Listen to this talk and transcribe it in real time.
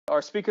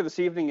Our speaker this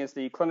evening is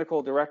the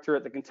clinical director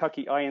at the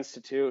Kentucky Eye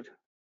Institute,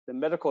 the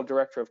medical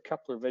director of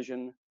Kepler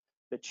Vision,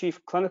 the chief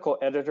clinical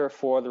editor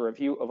for the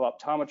Review of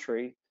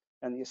Optometry,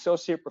 and the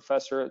associate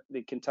professor at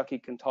the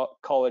Kentucky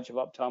College of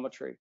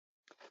Optometry.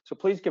 So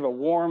please give a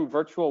warm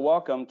virtual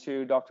welcome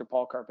to Dr.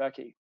 Paul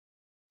Karpecki.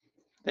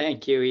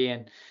 Thank you,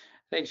 Ian.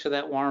 Thanks for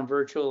that warm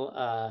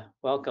virtual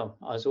welcome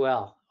as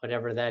well,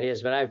 whatever that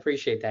is. But I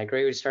appreciate that.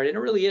 Great way to start. And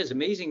it really is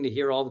amazing to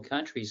hear all the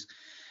countries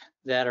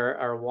that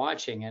are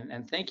watching.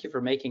 And thank you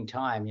for making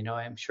time. You know,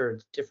 I'm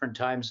sure different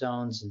time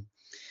zones and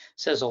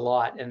says a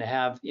lot. And to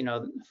have,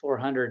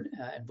 400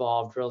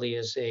 involved really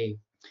is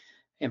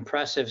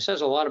impressive. It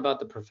says a lot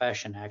about the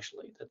profession,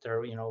 actually, that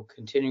they're,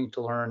 continuing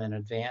to learn and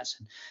advance.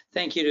 And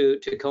thank you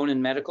to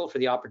Conan Medical for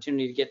the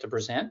opportunity to get to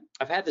present.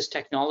 I've had this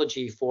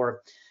technology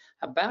for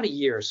about a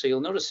year. So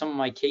you'll notice some of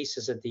my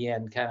cases at the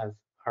end kind of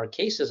are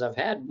cases I've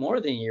had more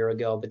than a year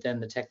ago, but then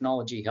the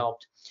technology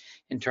helped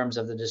in terms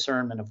of the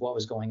discernment of what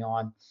was going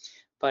on.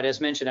 But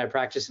as mentioned, I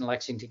practice in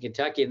Lexington,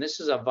 Kentucky, and this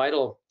is a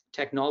vital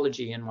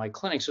technology in my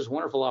clinic. So it's a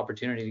wonderful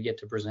opportunity to get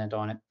to present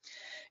on it.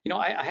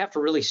 I have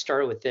to really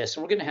start with this,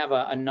 and we're going to have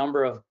a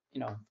number of,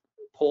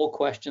 poll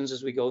questions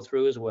as we go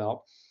through as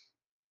well.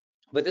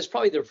 But this is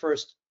probably the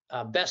first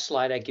best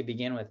slide I could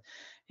begin with.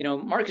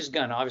 Marcus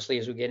Gunn, obviously,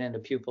 as we get into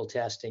pupil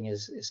testing,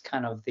 is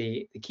kind of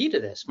the key to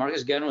this.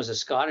 Marcus Gunn was a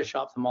Scottish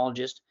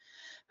ophthalmologist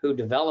who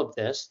developed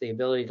this, the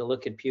ability to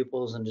look at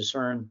pupils and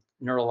discern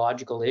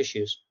neurological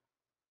issues.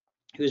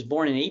 He was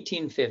born in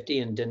 1850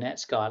 in Dunnet,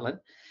 Scotland.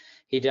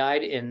 He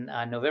died in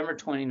November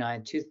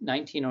 29,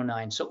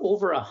 1909, so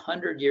over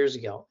 100 years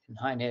ago in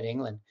Hindhead,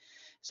 England.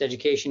 His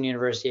education,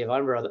 University of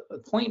Edinburgh. The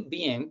point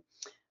being,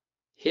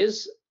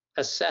 his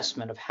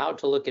assessment of how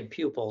to look at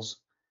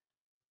pupils,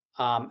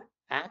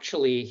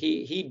 actually,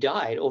 he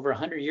died over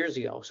 100 years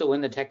ago. So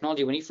when the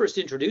technology, when he first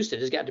introduced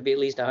it, it's got to be at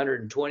least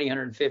 120,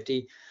 150,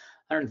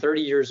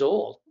 130 years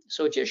old.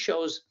 So it just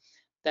shows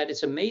that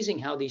it's amazing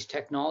how these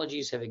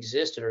technologies have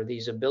existed, or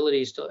these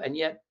abilities to, and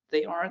yet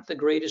they aren't the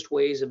greatest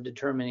ways of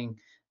determining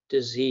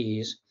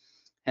disease.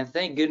 And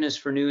thank goodness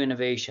for new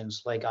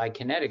innovations like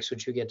EyeKinetix,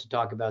 which we get to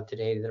talk about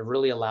today, that have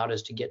really allowed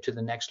us to get to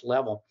the next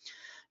level,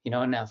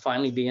 and now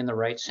finally be in the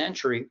right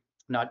century,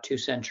 not 2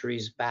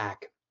 centuries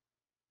back.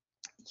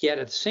 Yet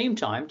at the same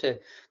time, to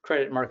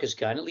credit Marcus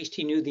Gunn, at least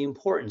he knew the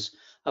importance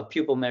of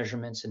pupil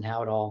measurements and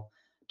how it all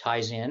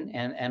ties in,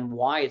 and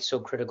why it's so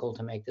critical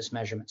to make this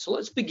measurement. So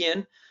let's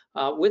begin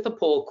with a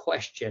poll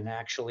question,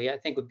 actually. I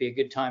think would be a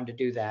good time to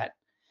do that.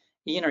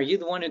 Ian, are you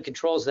the one who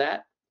controls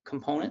that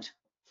component?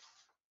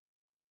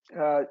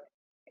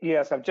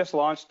 Yes, I've just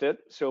launched it,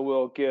 so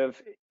we'll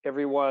give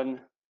everyone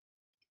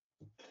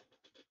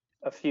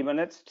a few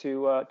minutes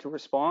to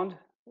respond.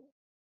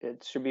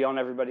 It should be on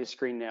everybody's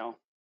screen now.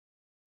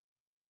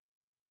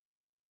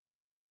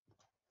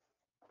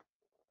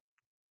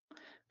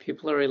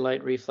 Pupillary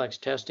light reflex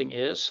testing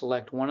is,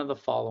 select one of the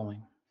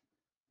following.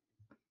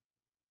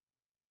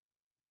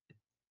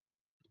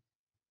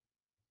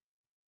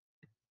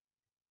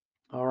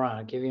 All right,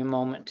 I'll give you a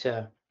moment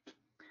to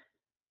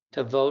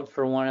vote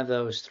for one of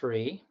those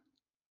three.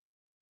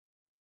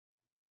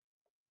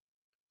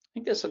 I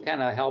think this will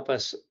kind of help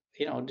us,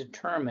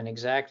 determine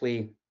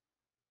exactly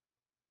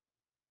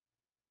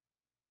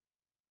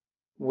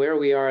where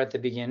we are at the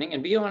beginning,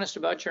 and be honest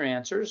about your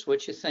answers,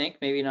 what you think,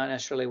 maybe not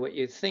necessarily what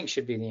you think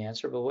should be the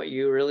answer, but what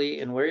you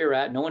really, and where you're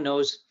at. No one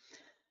knows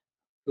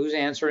who's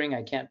answering.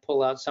 I can't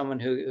pull out someone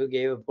who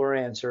gave a poor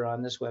answer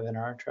on this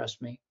webinar,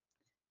 trust me.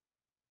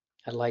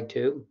 I'd like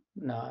to.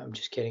 No, I'm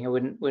just kidding. I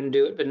wouldn't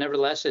do it, but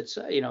nevertheless, it's,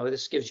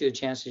 this gives you a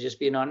chance to just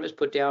be anonymous,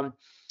 put down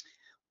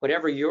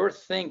whatever you're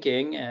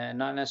thinking and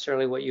not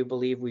necessarily what you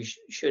believe we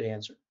should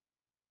answer.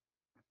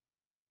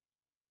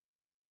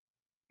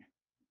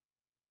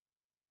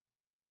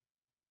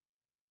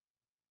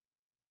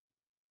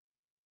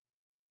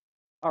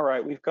 All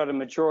right, we've got a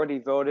majority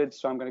voted,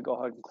 so I'm going to go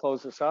ahead and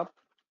close this up.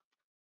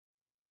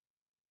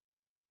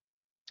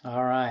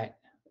 All right.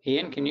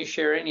 Ian, can you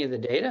share any of the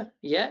data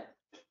yet?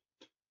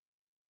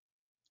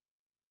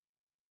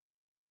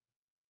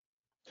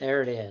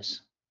 There it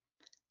is.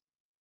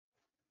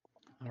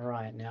 All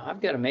right, now I've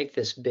got to make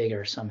this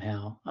bigger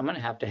somehow. I'm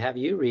going to have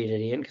you read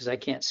it, Ian, because I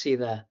can't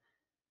see I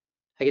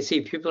can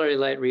see pupillary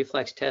light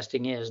reflex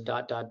testing is ...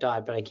 but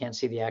I can't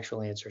see the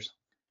actual answers.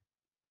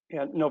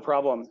 Yeah, no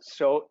problem.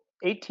 So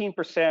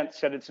 18%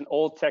 said it's an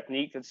old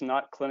technique that's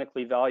not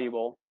clinically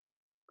valuable.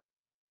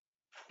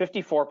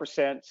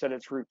 54% said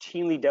it's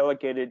routinely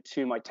delegated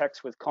to my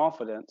techs with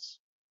confidence.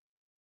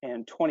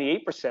 And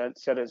 28%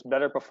 said it's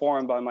better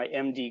performed by my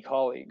MD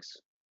colleagues.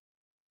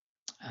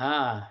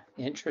 Ah,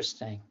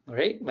 interesting.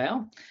 Great.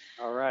 Well,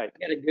 all right.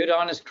 Got a good,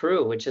 honest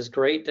crew, which is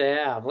great to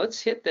have. Let's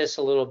hit this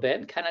a little bit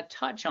and kind of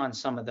touch on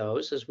some of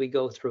those as we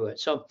go through it.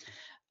 So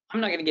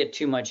I'm not going to get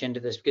too much into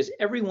this because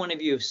every one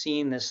of you have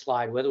seen this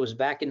slide, whether it was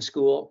back in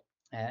school,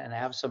 and I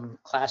have some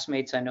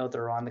classmates I know that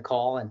are on the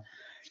call, and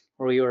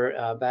where we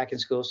were back in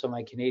school, so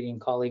my Canadian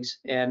colleagues,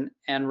 and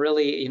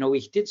really,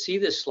 we did see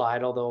this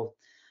slide, although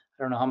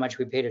I don't know how much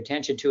we paid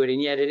attention to it,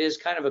 and yet it is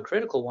kind of a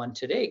critical one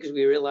today because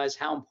we realize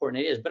how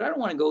important it is. But I don't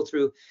want to go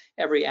through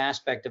every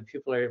aspect of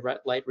pupillary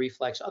light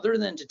reflex other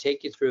than to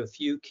take you through a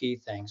few key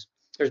things.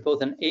 There's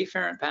both an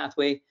afferent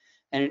pathway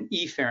and an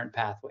efferent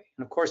pathway.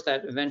 And of course,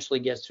 that eventually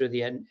gets through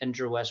the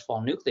Edger-Westphal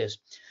nucleus.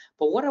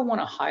 But what I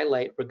want to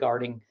highlight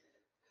regarding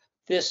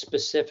this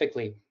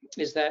specifically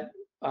is that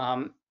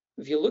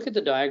if you look at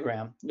the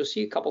diagram, you'll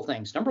see a couple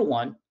things. Number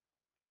one,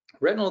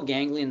 retinal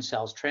ganglion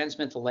cells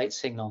transmit the light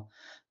signal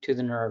to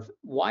the nerve.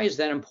 Why is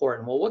that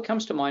important? Well, what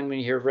comes to mind when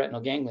you hear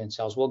retinal ganglion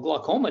cells? Well,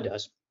 glaucoma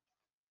does.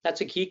 That's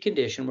a key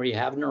condition where you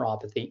have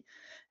neuropathy.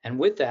 And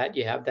with that,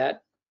 you have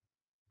that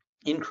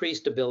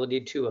increased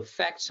ability to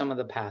affect some of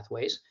the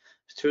pathways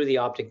through the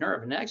optic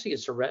nerve. And actually,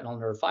 it's the retinal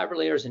nerve fiber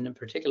layers, and in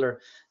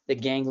particular, the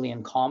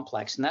ganglion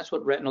complex. And that's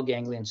what retinal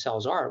ganglion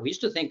cells are. We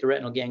used to think the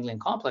retinal ganglion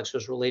complex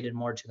was related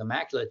more to the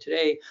macula.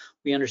 Today,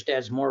 we understand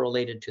it's more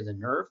related to the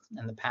nerve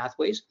and the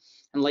pathways,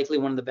 and likely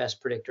one of the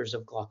best predictors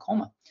of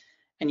glaucoma.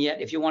 And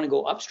yet, if you want to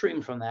go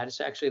upstream from that, it's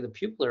actually the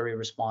pupillary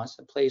response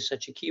that plays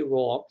such a key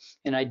role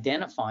in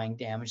identifying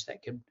damage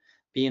that could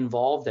be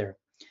involved there.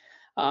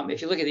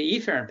 If you look at the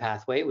efferent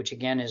pathway, which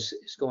again is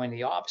going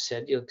the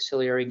opposite, the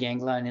axillary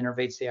ganglion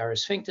innervates the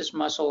iris sphinctus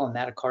muscle, and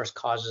that of course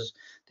causes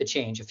the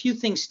change. A few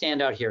things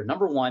stand out here.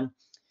 Number one,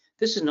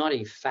 this is not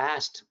a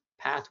fast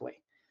pathway.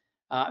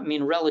 I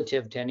mean,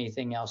 relative to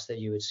anything else that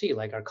you would see,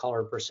 like our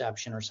color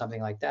perception or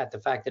something like that, the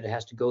fact that it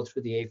has to go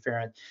through the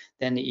afferent,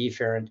 then the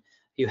efferent,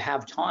 you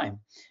have time.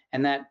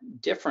 And that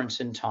difference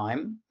in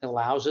time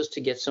allows us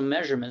to get some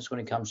measurements when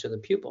it comes to the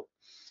pupil.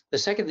 The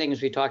second thing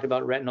is we talked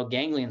about retinal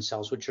ganglion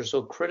cells, which are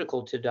so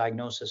critical to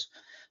diagnosis,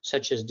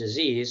 such as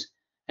disease.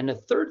 And the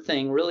third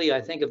thing, really,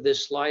 I think of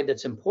this slide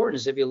that's important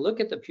is if you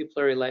look at the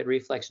pupillary light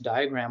reflex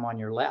diagram on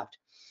your left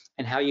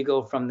and how you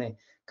go from the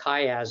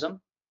chiasm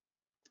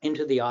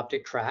into the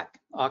optic tract,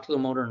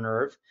 oculomotor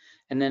nerve,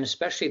 and then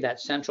especially that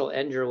central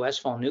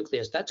Edger-Westphal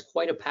nucleus, that's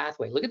quite a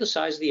pathway. Look at the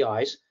size of the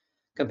eyes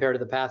compared to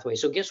the pathway.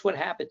 So guess what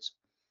happens?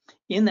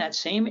 In that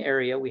same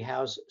area, we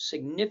house a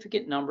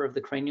significant number of the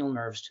cranial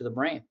nerves to the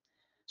brain.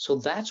 So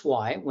that's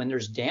why when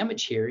there's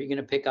damage here, you're going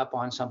to pick up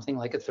on something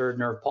like a third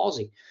nerve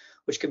palsy,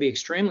 which could be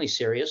extremely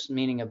serious,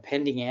 meaning a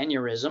pending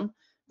aneurysm,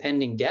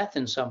 pending death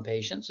in some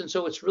patients. And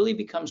so it really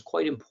becomes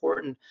quite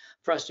important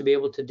for us to be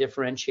able to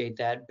differentiate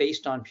that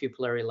based on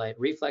pupillary light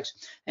reflex,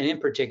 and in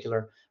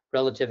particular,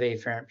 relative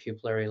afferent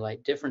pupillary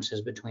light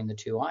differences between the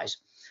two eyes.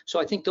 So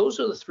I think those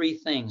are the three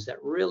things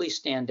that really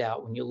stand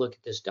out when you look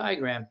at this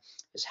diagram,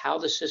 is how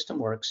the system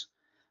works,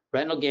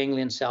 retinal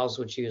ganglion cells,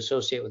 which you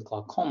associate with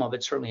glaucoma,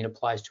 but certainly it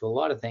applies to a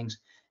lot of things,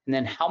 and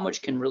then how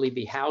much can really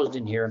be housed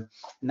in here.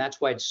 And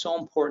that's why it's so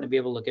important to be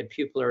able to look at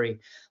pupillary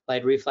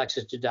light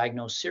reflexes to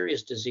diagnose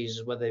serious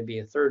diseases, whether they be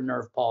a third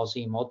nerve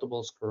palsy,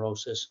 multiple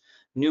sclerosis,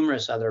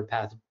 numerous other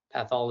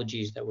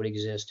pathologies that would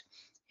exist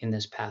in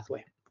this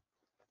pathway.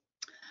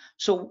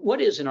 So what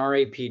is an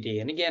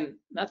RAPD? And again,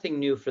 nothing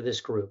new for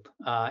this group.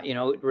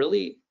 It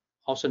really,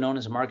 also known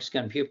as a Marcus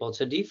gun pupil, it's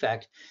a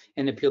defect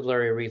in the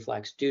pupillary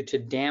reflex due to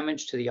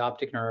damage to the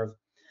optic nerve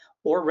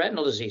or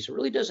retinal disease. It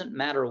really doesn't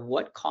matter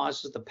what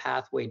causes the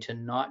pathway to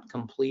not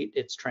complete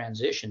its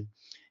transition.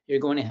 You're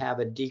going to have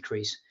a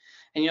decrease.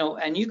 And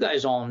you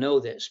guys all know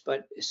this,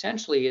 but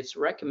essentially it's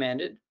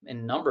recommended in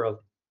a number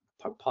of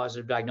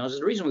positive diagnosis.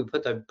 The reason we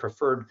put the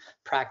preferred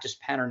practice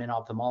pattern in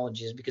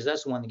ophthalmology is because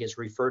that's the one that gets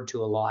referred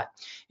to a lot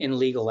in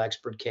legal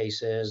expert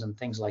cases and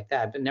things like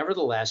that. But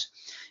nevertheless,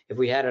 if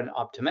we had an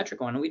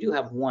optometric one, and we do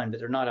have one, but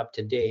they're not up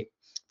to date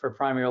for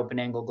primary open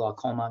angle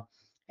glaucoma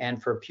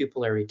and for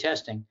pupillary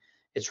testing,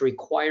 it's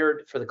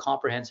required for the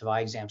comprehensive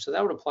eye exam. So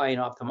that would apply in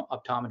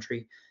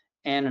optometry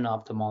and in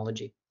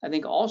ophthalmology. I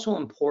think also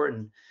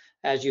important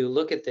as you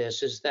look at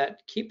this is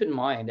that keep in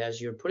mind as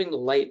you're putting the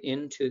light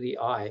into the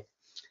eye,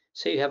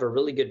 say you have a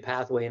really good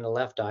pathway in the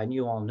left eye, and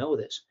you all know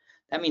this,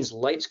 that means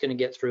light's going to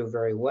get through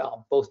very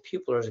well. Both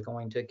pupillars are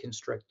going to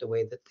constrict the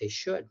way that they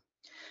should.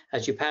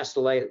 As you pass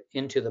the light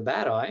into the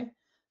bad eye,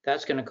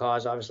 that's going to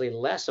cause obviously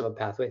less of a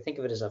pathway. Think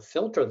of it as a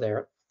filter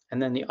there, and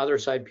then the other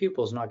side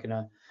pupil is not going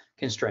to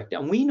constrict.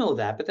 And we know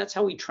that, but that's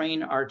how we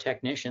train our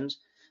technicians.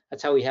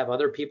 That's how we have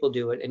other people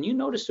do it. And you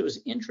noticed it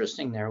was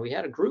interesting there. We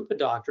had a group of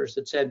doctors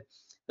that said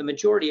the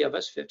majority of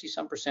us,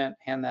 50-some%,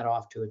 hand that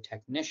off to a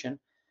technician.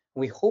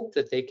 We hope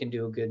that they can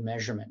do a good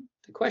measurement.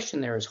 The question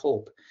there is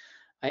hope.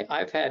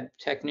 I've had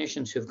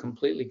technicians who've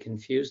completely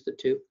confused the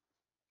two.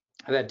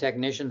 I've had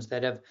technicians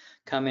that have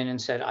come in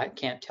and said, I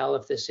can't tell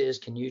if this is,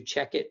 can you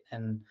check it?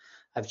 And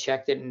I've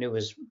checked it and it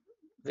was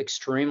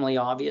extremely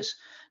obvious.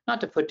 Not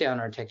to put down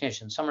our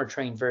technicians, some are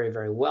trained very,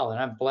 very well, and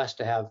I'm blessed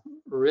to have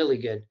really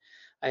good,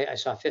 I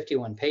saw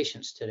 51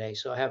 patients today,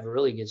 so I have a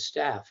really good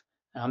staff,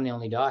 and I'm the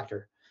only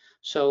doctor.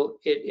 So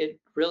it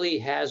really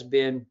has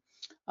been,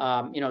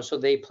 so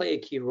they play a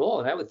key role,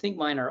 and I would think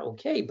mine are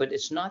okay, but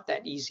it's not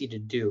that easy to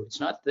do. It's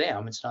not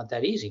them, it's not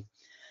that easy.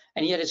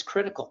 And yet it's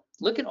critical.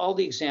 Look at all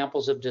the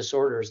examples of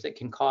disorders that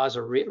can cause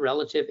a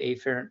relative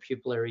afferent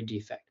pupillary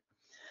defect.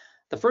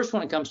 The first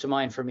one that comes to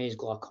mind for me is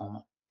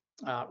glaucoma.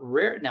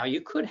 Rare. Now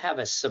you could have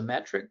a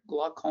symmetric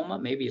glaucoma,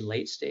 maybe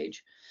late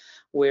stage,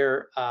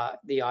 where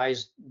the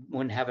eyes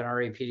wouldn't have an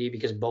RAPD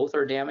because both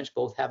are damaged,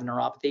 both have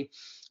neuropathy.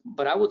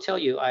 But I will tell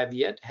you, I have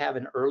yet to have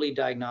an early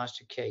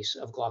diagnostic case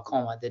of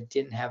glaucoma that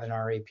didn't have an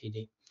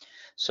RAPD.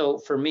 So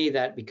for me,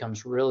 that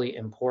becomes really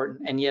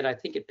important. And yet I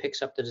think it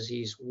picks up the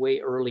disease way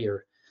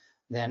earlier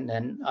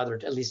than other,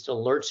 at least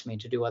alerts me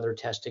to do other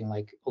testing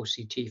like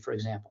OCT, for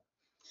example.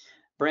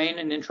 Brain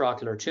and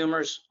intraocular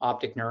tumors,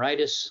 optic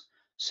neuritis,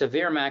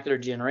 severe macular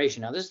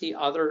degeneration. Now, this is the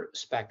other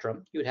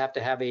spectrum. You would have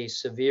to have a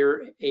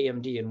severe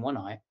AMD in one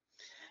eye.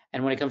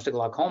 And when it comes to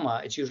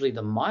glaucoma, it's usually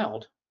the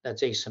mild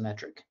that's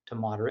asymmetric to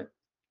moderate.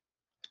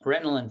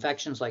 Retinal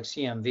infections like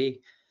CMV,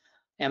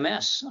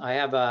 MS. I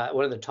have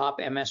one of the top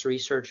MS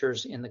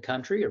researchers in the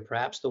country, or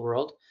perhaps the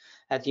world,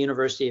 at the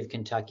University of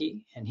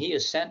Kentucky, and he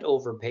has sent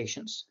over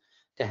patients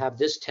to have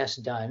this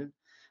test done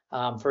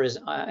for his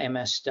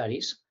MS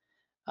studies.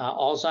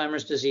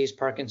 Alzheimer's disease,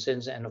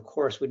 Parkinson's, and of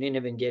course, we didn't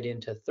even get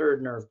into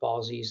third nerve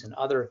palsies and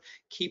other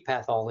key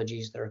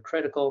pathologies that are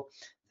critical.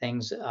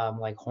 Things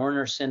like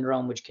Horner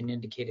syndrome, which can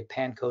indicate a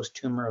Pancoast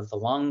tumor of the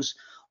lungs.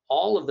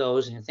 All of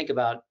those, and you think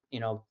about,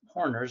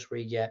 Horner's, where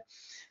you get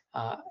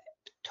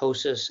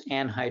ptosis,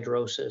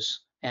 anhidrosis,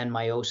 and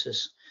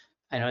meiosis.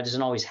 I know it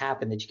doesn't always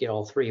happen that you get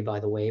all three, by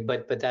the way,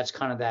 but that's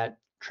kind of that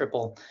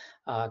triple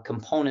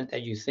component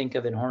that you think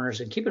of in Horner's.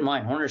 And keep in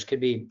mind, Horner's could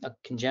be a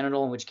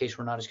congenital, in which case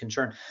we're not as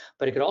concerned,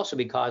 but it could also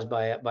be caused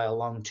by a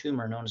lung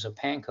tumor known as a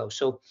Pancoast.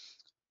 So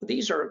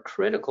these are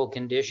critical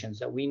conditions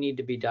that we need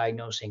to be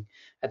diagnosing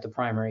at the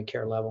primary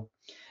care level.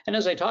 And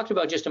as I talked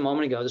about just a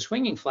moment ago, the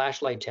swinging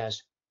flashlight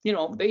test,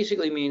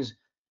 basically means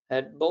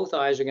that both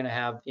eyes are going to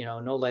have,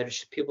 no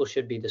light. Pupils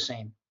should be the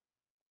same.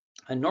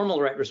 A normal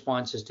right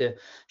response is to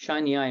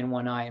shine the eye in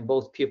one eye and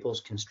both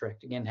pupils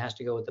constrict. Again, it has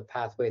to go with the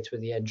pathway through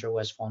the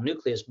Edger-Westphal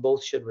nucleus.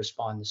 Both should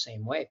respond the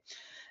same way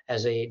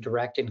as a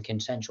direct and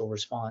consensual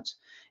response.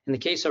 In the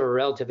case of a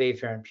relative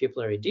afferent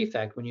pupillary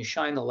defect, when you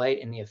shine the light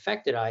in the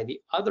affected eye,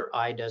 the other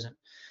eye doesn't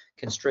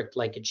constrict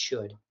like it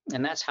should.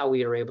 And that's how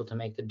we are able to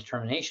make the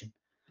determination.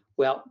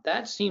 Well,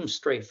 that seems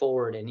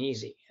straightforward and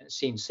easy, and it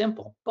seems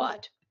simple,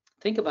 but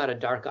think about a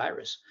dark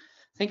iris.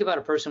 Think about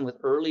a person with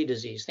early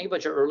disease. Think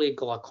about your early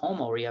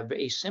glaucoma where you have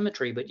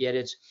asymmetry, but yet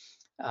it's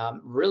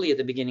really at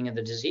the beginning of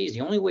the disease. The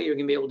only way you're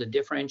going to be able to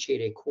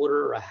differentiate a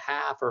quarter or a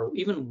half or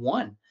even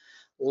one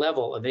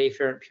level of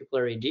afferent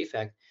pupillary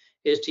defect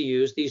is to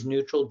use these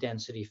neutral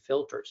density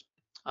filters.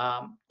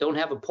 Don't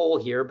have a poll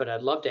here, but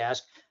I'd love to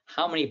ask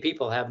how many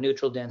people have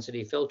neutral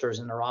density filters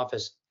in their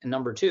office? And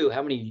number two,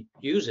 how many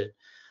use it?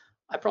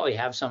 I probably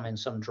have some in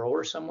some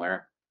drawer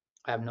somewhere.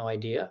 I have no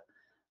idea.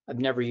 I've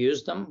never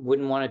used them,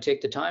 wouldn't want to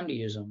take the time to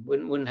use them,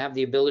 wouldn't have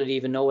the ability to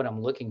even know what I'm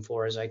looking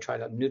for as I try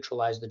to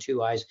neutralize the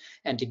two eyes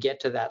and to get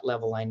to that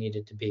level I need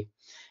it to be.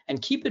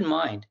 And keep in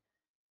mind,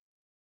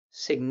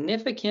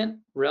 significant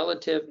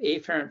relative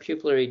afferent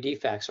pupillary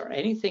defects are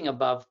anything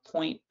above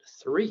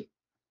 0.3.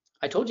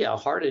 I told you how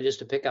hard it is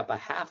to pick up a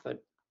half a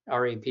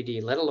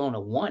RAPD, let alone a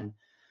 1.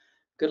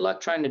 Good luck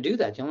trying to do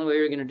that. The only way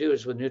you're going to do it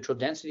is with neutral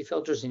density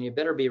filters, and you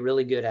better be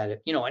really good at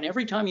it. And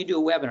every time you do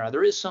a webinar,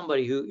 there is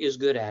somebody who is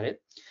good at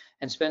it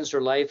and spends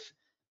their life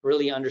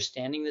really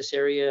understanding this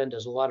area and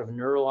does a lot of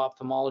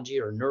neuro-ophthalmology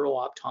or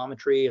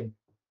neuro-optometry. And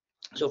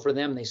so for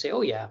them, they say,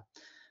 oh yeah,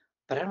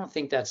 but I don't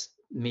think that's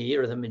me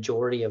or the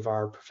majority of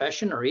our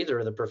profession or either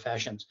of the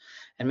professions.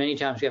 And many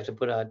times we have to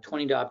put a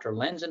 20 diopter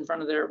lens in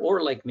front of there,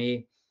 or like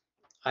me,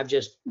 I've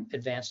just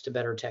advanced to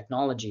better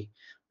technology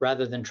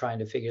rather than trying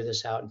to figure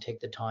this out and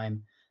take the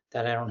time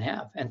that I don't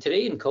have. And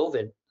today in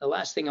COVID, the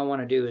last thing I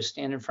want to do is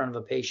stand in front of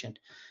a patient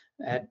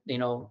at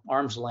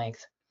arm's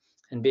length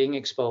and being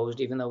exposed,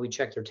 even though we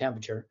check their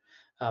temperature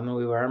and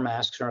we wear our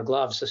masks and our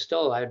gloves. So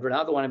still, I'd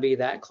rather want to be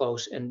that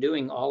close and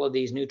doing all of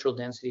these neutral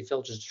density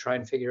filters to try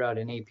and figure out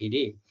an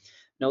APD.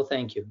 No,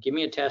 thank you. Give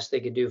me a test they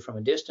could do from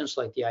a distance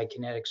like the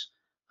EyeKinetix.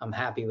 I'm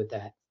happy with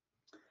that.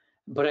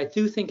 But I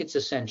do think it's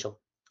essential.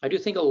 I do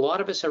think a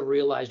lot of us have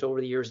realized over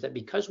the years that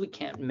because we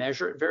can't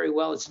measure it very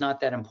well, it's not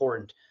that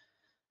important.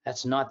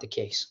 That's not the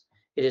case.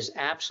 It is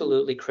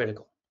absolutely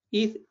critical.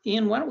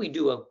 Ian, why don't we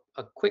do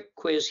a quick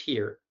quiz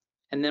here,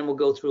 and then we'll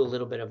go through a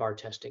little bit of our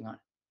testing on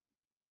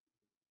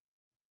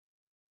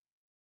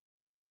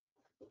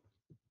it.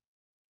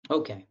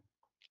 Okay.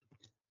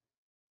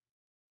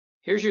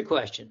 Here's your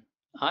question.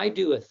 I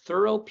do a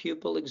thorough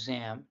pupil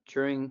exam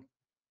during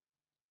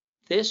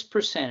this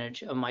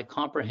percentage of my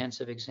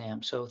comprehensive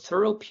exam. So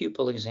thorough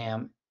pupil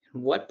exam,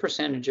 what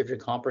percentage of your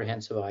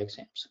comprehensive eye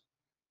exams?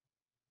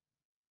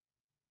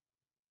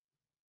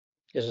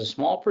 Is it a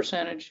small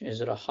percentage?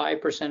 Is it a high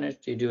percentage?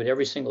 Do you do it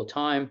every single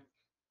time?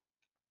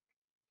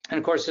 And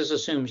of course, this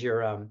assumes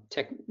your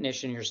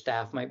technician, your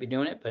staff might be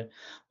doing it, but I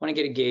want to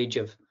get a gauge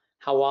of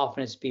how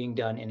often it's being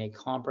done in a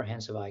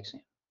comprehensive eye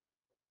exam.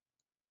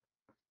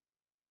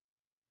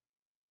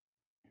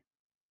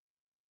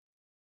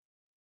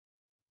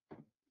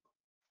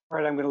 All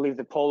right, I'm going to leave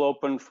the poll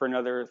open for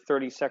another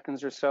 30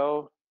 seconds or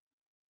so.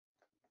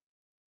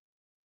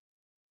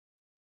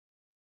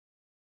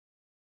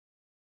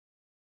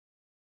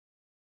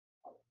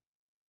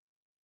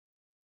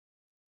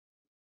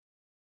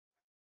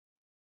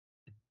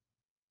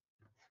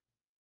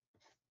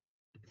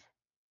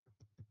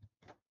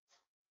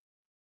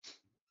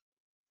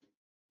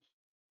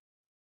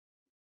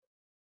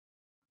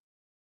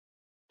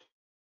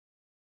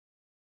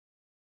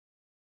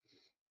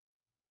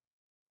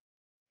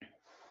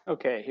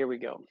 Okay, here we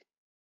go.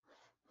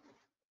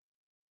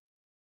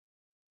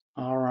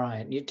 All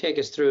right, you take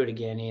us through it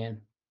again,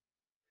 Ian.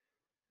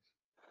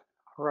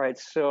 All right,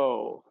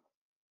 so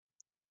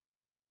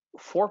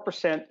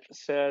 4%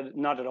 said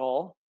not at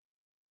all.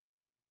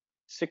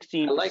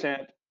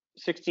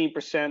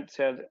 16%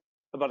 said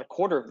about a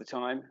quarter of the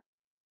time.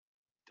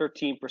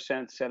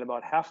 13% said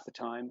about half the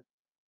time.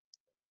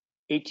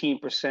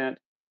 18%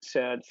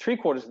 said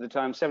 3/4 of the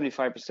time.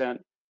 75%,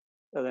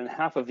 and then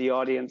half of the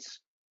audience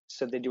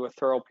said they do a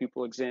thorough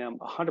pupil exam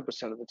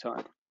 100% of the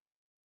time.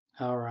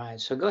 All right,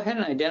 so go ahead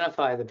and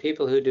identify the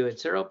people who do it.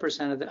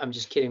 0% of the, I'm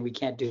just kidding, we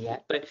can't do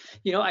that. But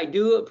you know, I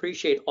do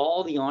appreciate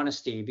all the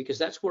honesty, because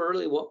that's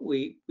really what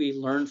we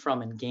learn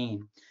from and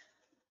gain.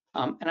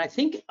 And I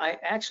think I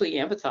actually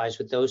empathize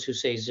with those who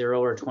say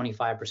 0 or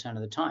 25%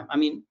 of the time. I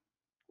mean,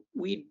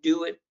 we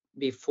do it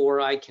before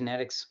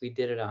EyeKinetix, we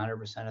did it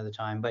 100% of the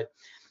time, but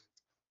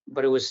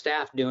it was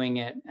staff doing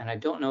it, and I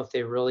don't know if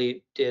they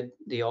really did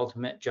the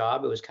ultimate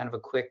job. It was kind of a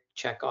quick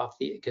check off,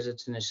 because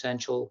it's an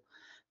essential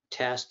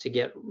test to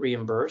get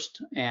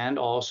reimbursed, and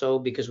also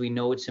because we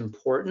know it's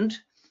important,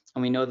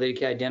 and we know that it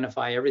can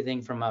identify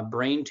everything from a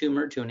brain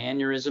tumor to an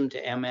aneurysm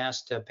to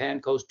MS to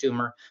Pancoast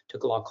tumor to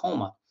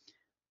glaucoma.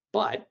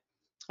 But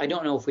I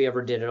don't know if we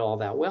ever did it all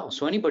that well.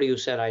 So anybody who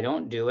said I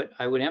don't do it,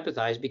 I would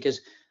empathize,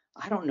 because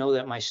I don't know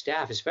that my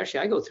staff, especially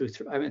I go through,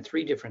 I'm in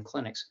 3 different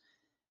clinics,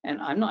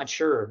 and I'm not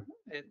sure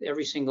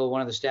every single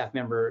one of the staff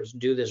members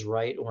do this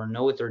right or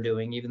know what they're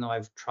doing, even though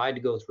I've tried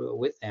to go through it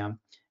with them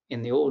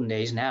in the olden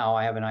days. Now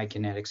I have an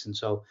EyeKinetix, and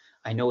so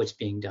I know it's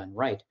being done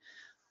right.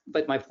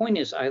 But my point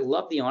is, I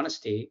love the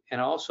honesty, and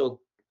I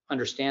also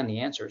understand the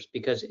answers,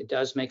 because it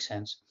does make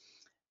sense,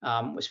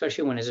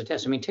 especially when it's a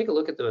test. I mean, take a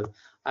look at the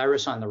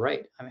iris on the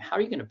right. I mean, how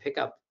are you going to pick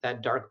up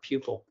that dark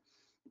pupil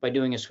by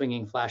doing a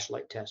swinging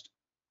flashlight test?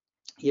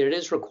 Yet it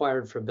is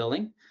required for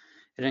billing.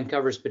 It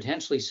uncovers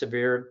potentially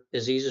severe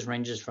diseases,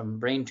 ranges from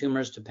brain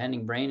tumors to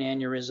pending brain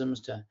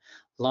aneurysms to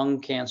lung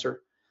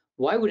cancer.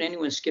 Why would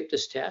anyone skip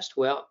this test?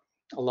 Well,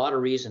 a lot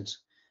of reasons.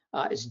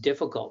 It's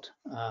difficult.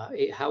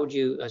 How would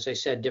you, as I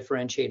said,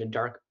 differentiate a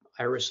dark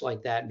iris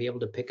like that and be able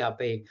to pick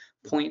up a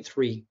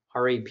 0.3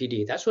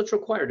 RAPD? That's what's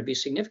required to be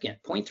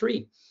significant.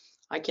 0.3.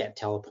 I can't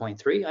tell a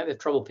 0.3. I have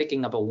trouble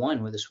picking up a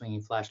 1 with a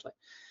swinging flashlight.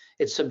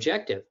 It's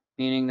subjective,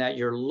 meaning that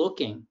you're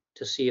looking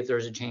to see if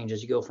there's a change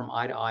as you go from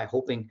eye to eye,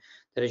 hoping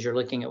that as you're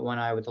looking at one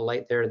eye with the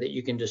light there, that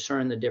you can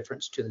discern the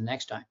difference to the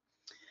next eye.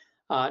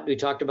 We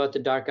talked about the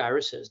dark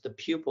irises, the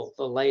pupil,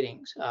 the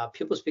lightings.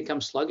 Pupils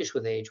become sluggish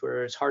with age,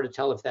 where it's hard to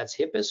tell if that's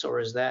hippus, or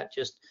is that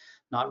just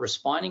not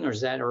responding, or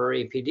is that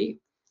RAPD?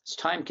 It's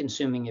time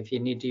consuming if you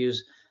need to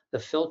use the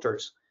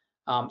filters.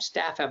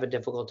 Staff have a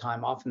difficult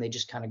time. Often they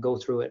just kind of go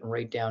through it and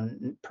write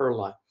down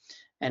perla,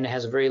 and it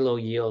has a very low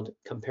yield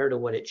compared to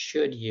what it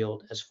should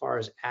yield as far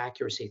as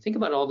accuracy. Think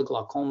about all the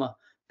glaucoma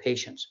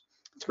patients,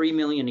 3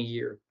 million a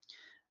year.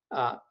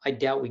 I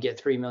doubt we get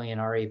 3 million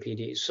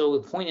RAPDs. So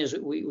the point is,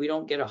 we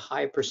don't get a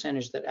high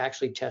percentage that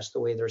actually test the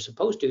way they're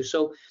supposed to.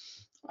 So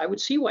I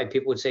would see why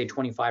people would say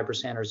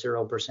 25%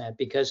 or 0%,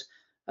 because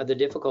of the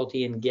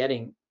difficulty in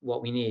getting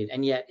what we need.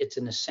 And yet it's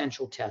an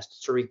essential test.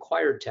 It's a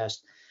required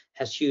test,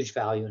 has huge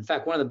value. In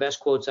fact, one of the best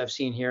quotes I've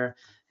seen here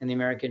in the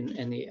American,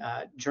 in the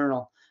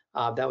journal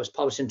that was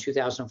published in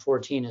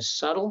 2014 is,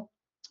 subtle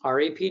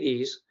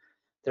RAPDs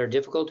that are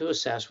difficult to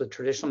assess with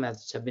traditional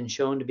methods have been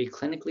shown to be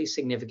clinically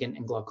significant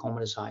in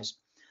glaucoma size.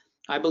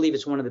 I believe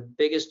it's one of the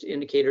biggest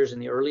indicators in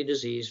the early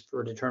disease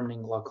for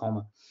determining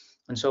glaucoma.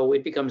 And so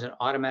it becomes an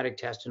automatic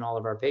test in all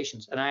of our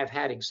patients. And I have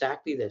had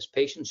exactly this,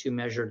 patients who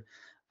measured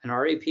an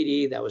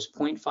RAPD that was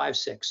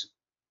 0.56.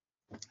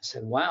 I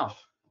said, wow.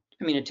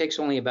 I mean, it takes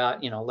only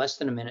about, less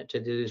than a minute to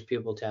do this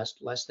pupil test,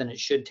 less than it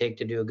should take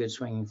to do a good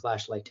swinging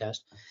flashlight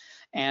test.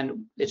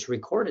 And it's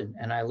recorded.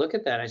 And I look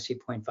at that, I see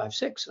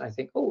 0.56, and I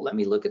think, oh, let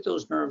me look at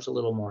those nerves a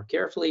little more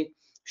carefully.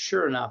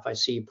 Sure enough, I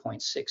see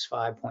 0.65,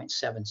 0.7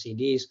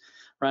 CDs,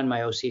 run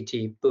my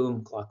OCT,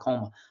 boom,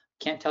 glaucoma.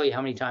 Can't tell you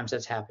how many times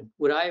that's happened.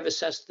 Would I have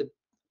assessed the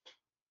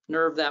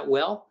nerve that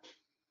well?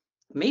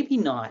 Maybe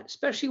not,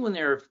 especially when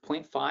they're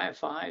 0.55,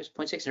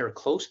 0.6, they're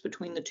close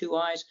between the two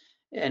eyes,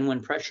 and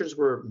when pressures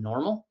were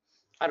normal.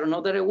 I don't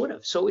know that I would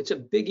have. So it's a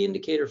big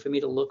indicator for me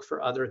to look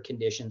for other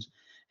conditions.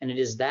 And it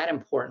is that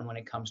important when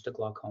it comes to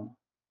glaucoma.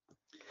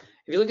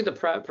 If you look at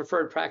the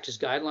preferred practice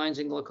guidelines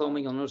in glaucoma,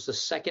 you'll notice the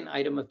second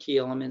item of key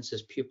elements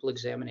is pupil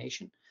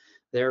examination,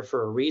 there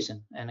for a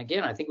reason. And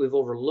again, I think we've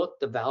overlooked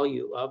the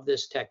value of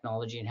this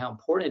technology and how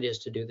important it is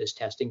to do this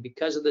testing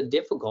because of the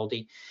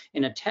difficulty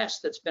in a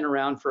test that's been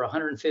around for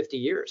 150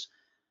 years.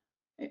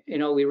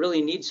 We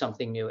really need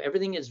something new.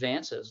 Everything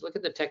advances. Look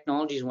at the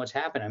technologies and what's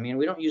happened. I mean,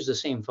 we don't use the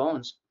same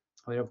phones.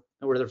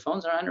 Were there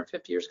phones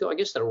 150 years ago? I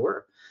guess there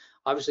were.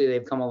 Obviously,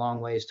 they've come a long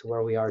ways to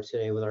where we are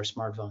today with our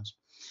smartphones.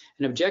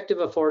 An objective,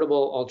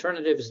 affordable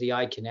alternative is the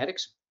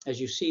EyeKinetix. As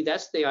you see,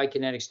 that's the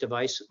EyeKinetix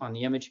device on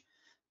the image.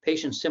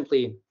 Patients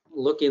simply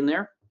look in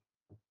there,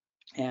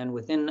 and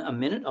within a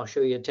minute, I'll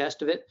show you a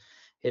test of it.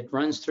 It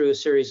runs through a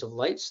series of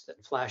lights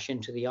that flash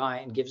into the eye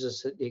and gives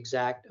us the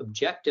exact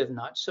objective,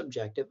 not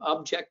subjective,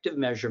 objective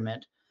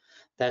measurement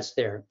that's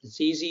there.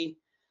 It's easy.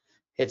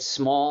 It's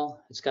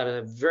small. It's got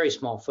a very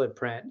small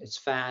footprint. It's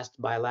fast,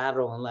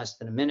 bilateral in less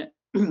than a minute.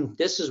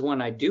 This is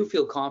one I do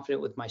feel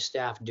confident with my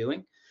staff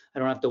doing. I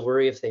don't have to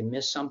worry if they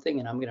miss something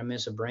and I'm going to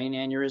miss a brain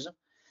aneurysm.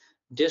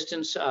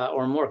 Distance,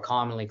 or more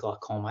commonly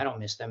glaucoma. I don't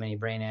miss that many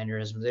brain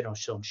aneurysms. They don't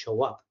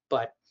show up,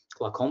 but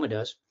glaucoma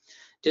does.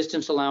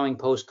 Distance allowing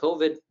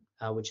post-COVID,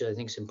 which I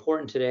think is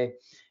important today.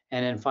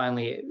 And then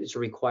finally, it's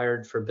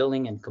required for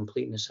billing and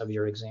completeness of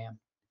your exam.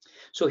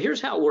 So here's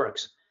how it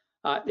works.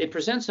 It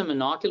presents a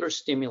monocular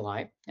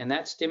stimuli, and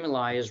that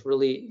stimuli is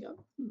really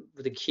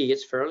the key.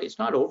 It's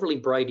not overly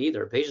bright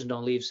either. Patients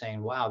don't leave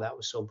saying, wow, that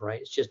was so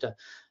bright. It's just a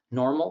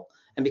normal.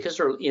 And because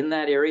they're in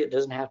that area, it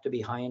doesn't have to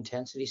be high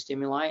intensity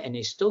stimuli, and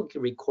they still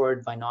can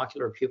record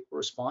binocular pupil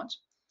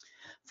response.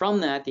 From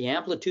that, the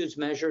amplitude's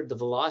measured, the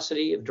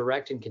velocity of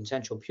direct and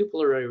consensual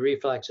pupillary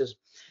reflexes,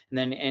 and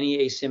then any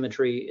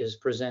asymmetry is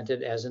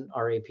presented as an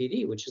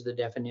RAPD, which is the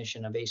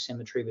definition of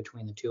asymmetry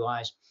between the two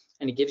eyes.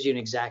 And it gives you an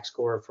exact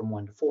score from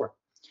 1 to 4.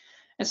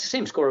 And it's the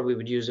same score we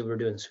would use if we were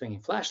doing the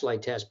swinging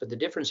flashlight test, but the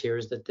difference here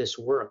is that this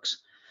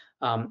works.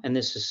 And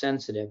this is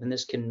sensitive, and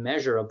this can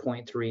measure a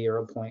 0.3 or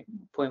a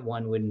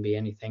 0.1 wouldn't be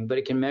anything, but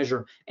it can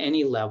measure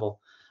any level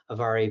of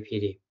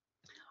RAPD.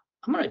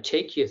 I'm going to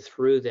take you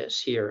through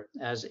this here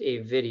as a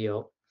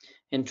video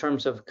in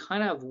terms of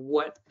kind of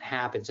what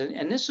happens.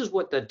 And this is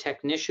what the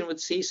technician would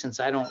see, since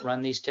I don't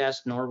run these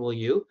tests, nor will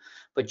you,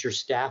 but your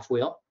staff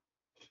will.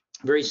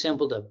 Very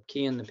simple to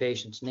key in the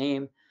patient's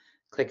name,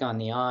 click on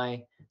the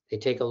eye, they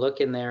take a look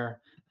in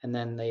there, and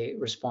then the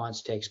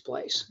response takes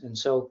place. And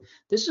so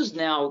this is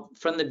now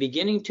from the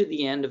beginning to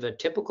the end of a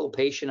typical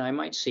patient I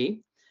might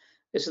see.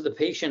 This is the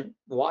patient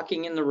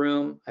walking in the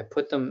room.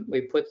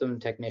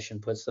 Technician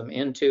puts them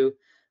into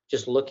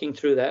just looking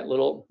through that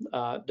little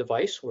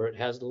device where it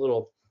has the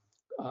little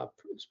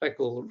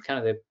speckle, kind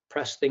of the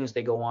press things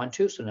they go on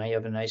to. So now you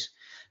have a nice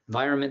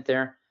environment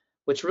there.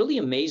 What's really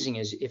amazing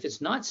is if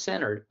it's not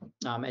centered,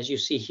 as you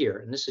see here,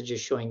 and this is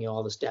just showing you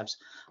all the steps,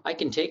 I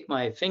can take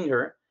my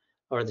finger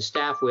or the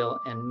staff wheel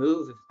and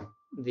move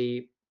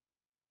the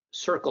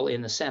circle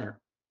in the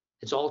center.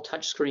 It's all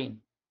touch screen.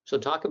 So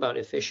talk about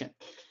efficient.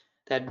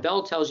 That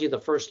bell tells you the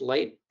first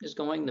light is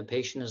going, the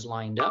patient is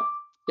lined up.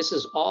 This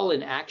is all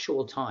in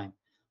actual time.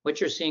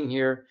 What you're seeing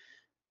here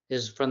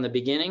is from the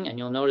beginning, and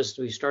you'll notice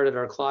we started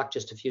our clock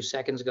just a few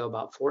seconds ago,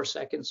 about 4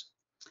 seconds.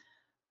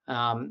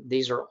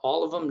 These are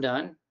all of them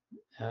done.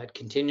 It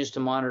continues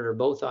to monitor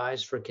both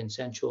eyes for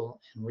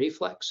consensual and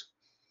reflex.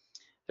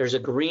 There's a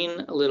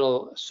green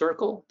little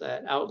circle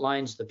that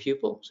outlines the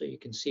pupil, so you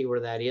can see where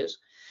that is.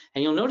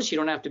 And you'll notice you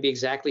don't have to be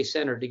exactly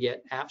centered to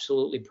get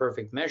absolutely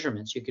perfect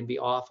measurements. You can be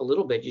off a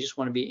little bit. You just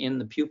want to be in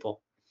the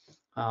pupil.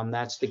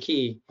 That's the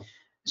key.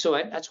 So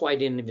that's why I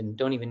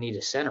don't even need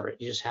to center it.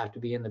 You just have to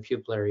be in the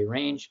pupillary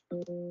range.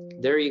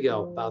 There you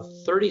go, about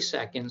 30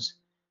 seconds,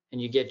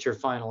 and you get your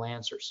final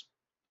answers.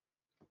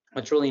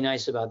 What's really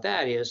nice about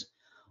that is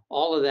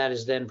all of that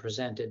is then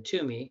presented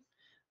to me,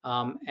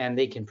 and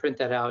they can print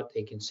that out,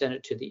 they can send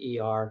it to the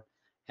ER,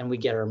 and we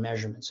get our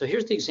measurements. So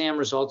here's the exam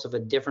results of a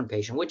different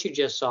patient. What you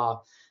just saw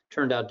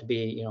turned out to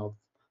be,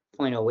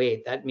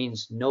 0.08. That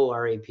means no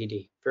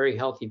RAPD, very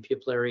healthy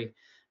pupillary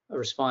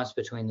response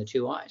between the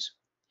two eyes.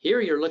 Here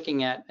you're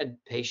looking at a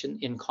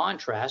patient in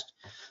contrast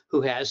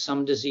who has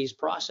some disease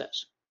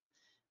process.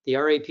 The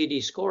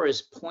RAPD score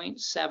is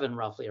 0.7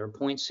 roughly, or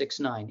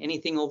 0.69.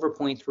 Anything over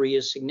 0.3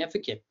 is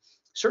significant.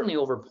 Certainly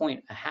over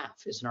 0.5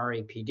 is an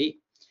RAPD.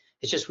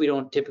 It's just we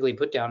don't typically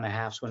put down the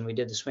halves when we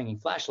did the swinging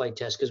flashlight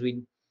test, because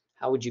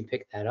how would you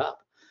pick that up?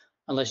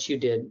 Unless you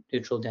did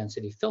neutral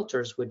density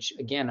filters, which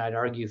again, I'd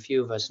argue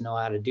few of us know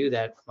how to do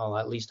that. Well,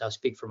 at least I'll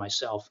speak for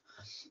myself.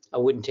 I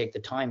wouldn't take the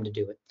time to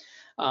do it.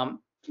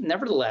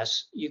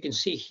 Nevertheless, you can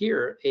see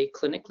here a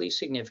clinically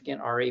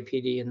significant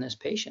RAPD in this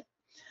patient.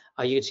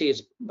 You can see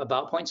it's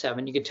about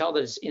 0.7. You can tell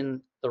that it's in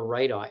the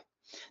right eye.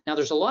 Now,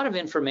 there's a lot of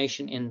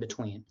information in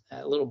between.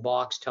 A little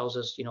box tells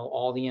us,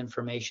 all the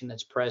information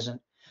that's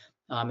present.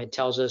 It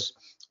tells us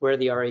where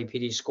the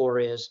RAPD score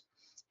is.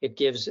 It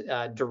gives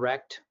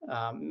direct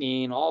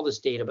mean, all this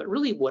data. But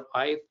really what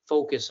I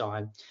focus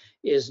on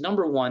is,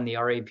 number one, the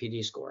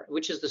RAPD score,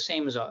 which is the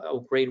same as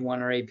a grade 1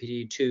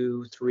 RAPD,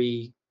 2,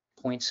 3,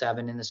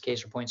 0.7 in this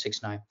case, or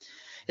 0.69.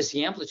 It's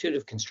the amplitude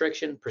of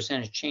constriction,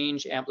 percentage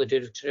change,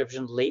 amplitude of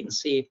constriction,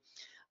 latency,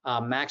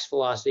 max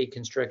velocity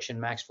constriction,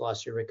 max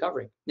velocity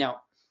recovery.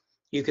 Now,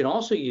 you can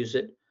also use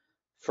it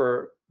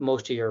for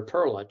most of your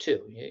perla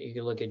too. You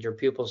can look at your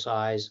pupil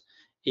size,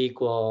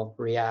 equal,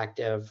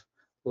 reactive,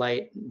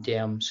 light,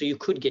 dim. So you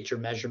could get your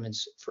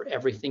measurements for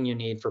everything you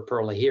need for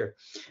perla here.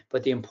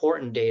 But the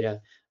important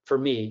data for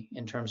me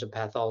in terms of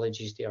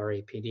pathology is the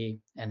RAPD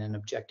and an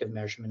objective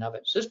measurement of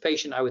it. So this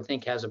patient I would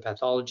think has a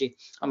pathology.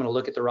 I'm going to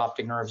look at their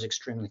optic nerves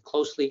extremely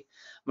closely.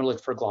 I'm going to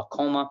look for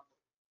glaucoma.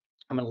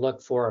 I'm going to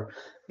look for,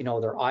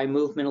 their eye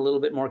movement a little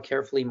bit more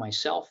carefully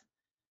myself.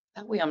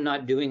 That way I'm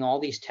not doing all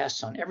these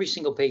tests on every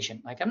single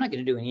patient. Like, I'm not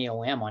going to do an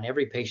EOM on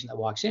every patient that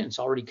walks in. It's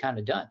already kind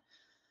of done.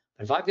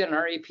 But if I've got an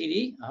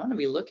RAPD, I'm going to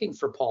be looking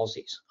for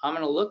palsies. I'm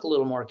going to look a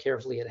little more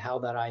carefully at how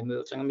that eye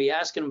moves. I'm going to be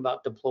asking them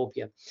about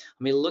diplopia. I'm going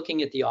to be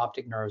looking at the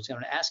optic nerves. I'm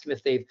going to ask them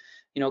if they've,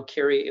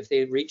 if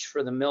they reach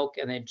for the milk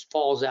and it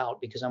falls out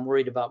because I'm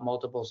worried about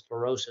multiple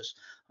sclerosis.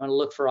 I'm going to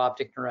look for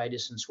optic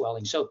neuritis and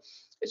swelling. So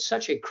it's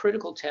such a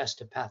critical test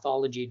of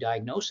pathology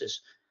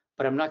diagnosis,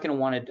 but I'm not going to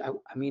want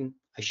to,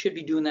 I should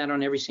be doing that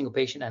on every single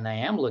patient, and I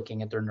am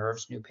looking at their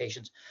nerves, new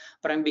patients,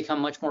 but I'm become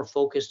much more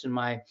focused in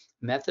my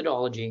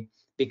methodology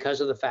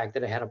because of the fact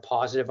that I had a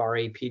positive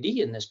RAPD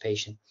in this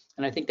patient.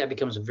 And I think that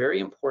becomes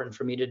very important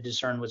for me to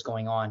discern what's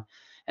going on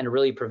and to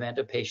really prevent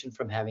a patient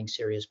from having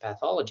serious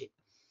pathology.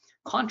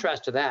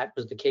 Contrast to that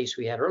was the case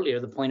we had earlier,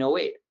 the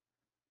 0.08.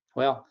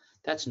 Well,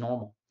 that's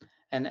normal.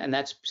 And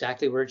that's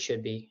exactly where it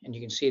should be. And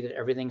you can see that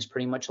everything's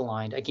pretty much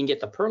aligned. I can get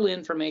the Pearl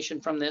information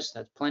from this.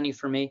 That's plenty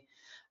for me.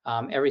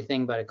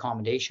 Everything but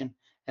accommodation.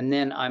 And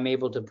then I'm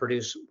able to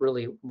produce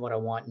really what I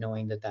want,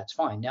 knowing that that's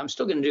fine. Now, I'm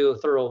still going to do a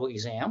thorough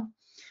exam,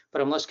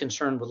 but I'm less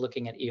concerned with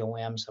looking at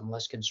EOMs. I'm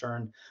less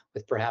concerned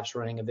with perhaps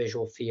running a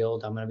visual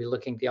field. I'm going to be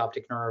looking at the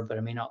optic nerve, but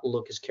I may not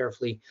look as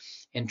carefully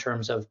in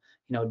terms of,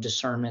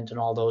 discernment and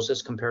all those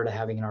as compared to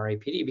having an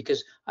RAPD,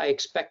 because I'm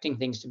expecting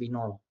things to be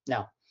normal.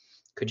 Now,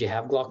 could you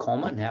have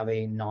glaucoma and have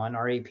a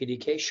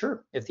non-RAPD case?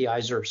 Sure, if the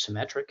eyes are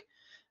symmetric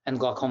and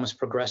glaucoma is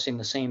progressing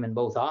the same in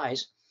both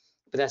eyes,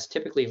 but that's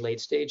typically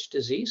late stage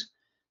disease.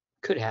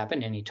 Could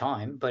happen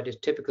anytime, but it's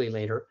typically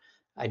later.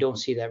 I don't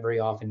see that very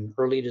often in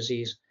early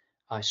disease.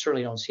 I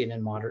certainly don't see it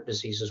in moderate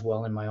disease as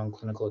well in my own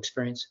clinical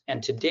experience.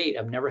 And to date,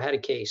 I've never had a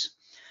case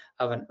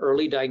of an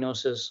early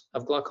diagnosis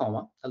of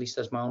glaucoma, at least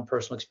that's my own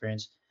personal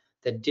experience,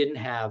 that didn't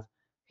have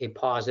a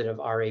positive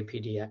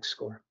RAPDX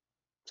score.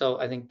 So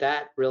I think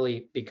that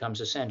really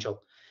becomes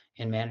essential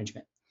in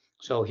management.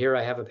 So here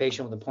I have a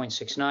patient with a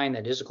 0.69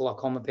 that is a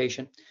glaucoma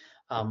patient.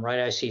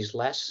 Right eye sees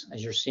less,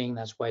 as you're seeing.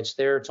 That's why it's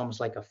there. It's almost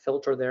like a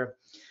filter there.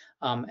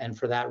 And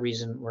for that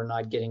reason, we're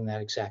not getting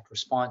that exact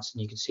response.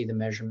 And you can see the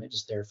measurement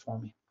is there for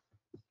me.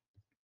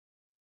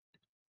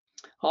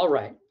 All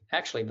right.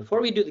 Actually,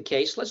 before we do the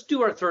case, let's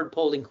do our third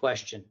polling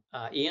question.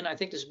 Ian, I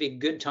think this would be a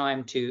good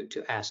time to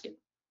ask it.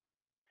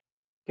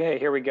 Okay,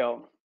 here we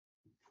go.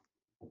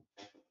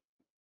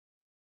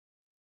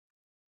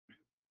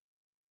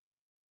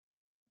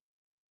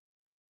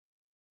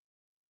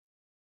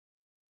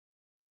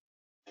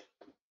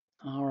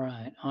 All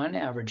right. On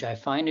average, I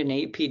find an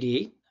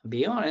APD.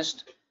 Be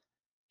honest,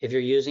 if you're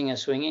using a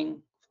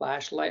swinging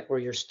flashlight or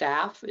your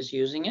staff is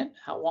using it,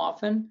 how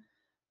often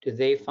do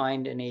they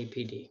find an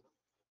APD?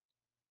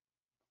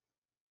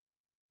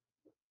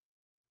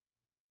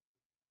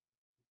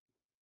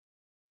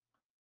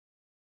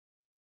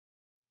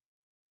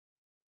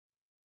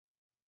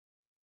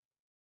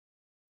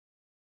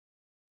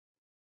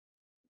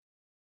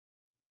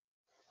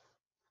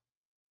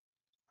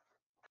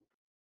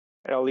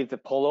 I'll leave the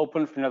poll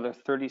open for another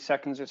 30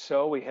 seconds or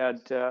so. We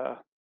had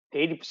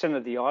 80%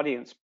 of the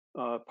audience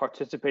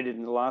participated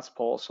in the last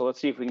poll, so let's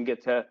see if we can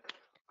get to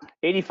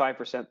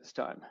 85% this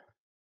time.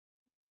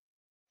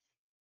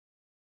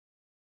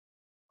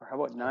 Or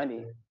how about 90?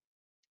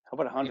 How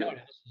about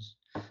 100?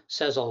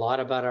 Says a lot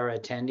about our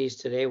attendees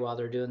today while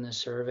they're doing this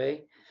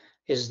survey,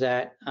 is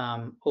that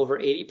over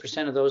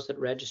 80% of those that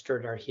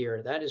registered are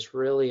here. That is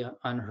really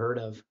unheard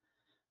of.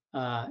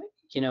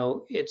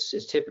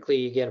 It's typically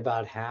you get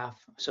about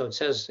half. So it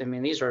says,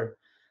 these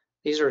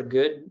are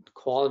good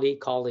quality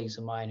colleagues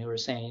of mine who are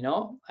saying,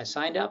 I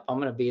signed up, I'm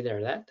going to be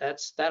there.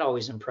 That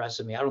always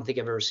impresses me. I don't think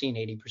I've ever seen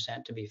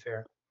 80%, to be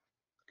fair,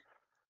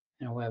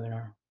 in a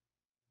webinar.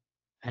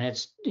 And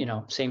it's,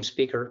 same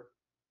speaker,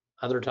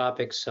 other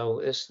topics. So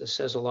this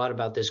says a lot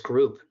about this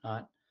group,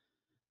 not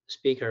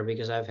speaker,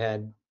 because I've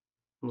had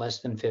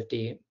less than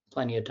 50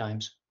 plenty of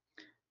times.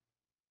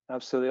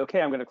 Absolutely.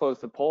 Okay, I'm going to close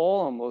the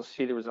poll and we'll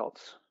see the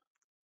results.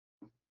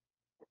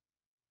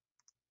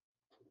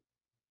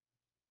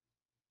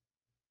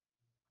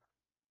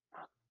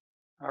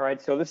 All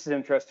right, so this is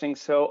interesting.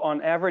 So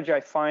on average,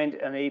 I find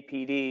an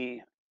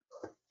APD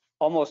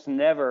almost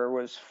never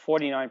was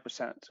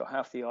 49%, so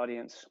half the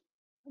audience.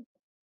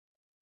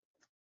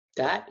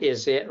 That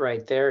is it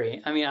right there.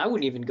 I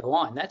wouldn't even go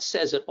on. That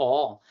says it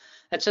all.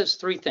 That says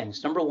three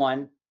things. Number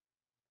one,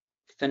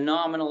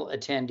 phenomenal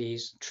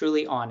attendees,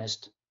 truly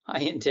honest,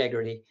 high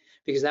integrity,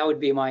 because that would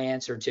be my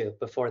answer too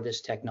before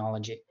this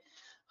technology.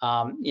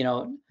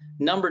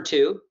 Number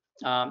two,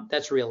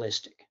 that's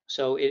realistic.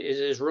 So it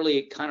is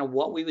really kind of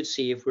what we would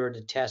see if we were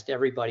to test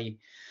everybody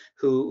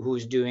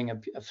who's doing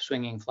a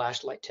swinging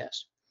flashlight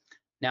test.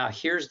 Now,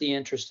 here's the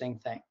interesting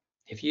thing.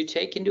 If you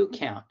take into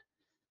account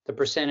the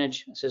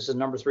percentage, this is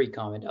number three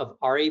comment, of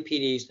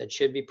RAPDs that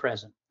should be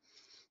present,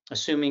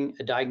 assuming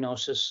a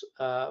diagnosis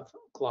of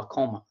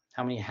glaucoma,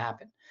 how many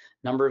happen,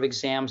 number of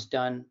exams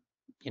done,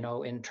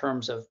 in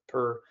terms of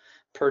per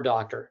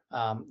doctor,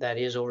 that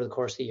is over the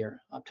course of the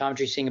year.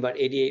 Optometry is seeing about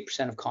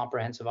 88% of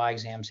comprehensive eye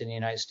exams in the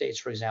United States,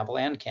 for example,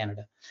 and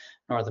Canada,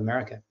 North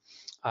America.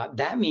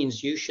 That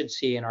means you should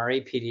see an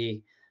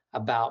RAPD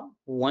about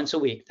once a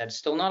week. That's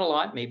still not a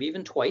lot, maybe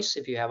even twice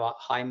if you have a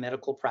high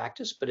medical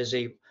practice, but as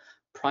a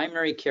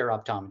primary care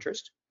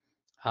optometrist,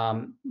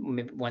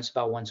 maybe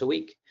about once a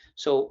week.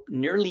 So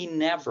nearly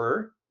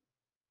never.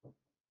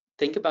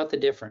 Think about the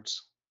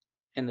difference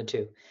in the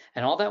two.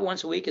 And all that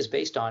once a week is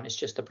based on is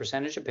just the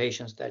percentage of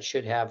patients that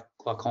should have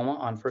glaucoma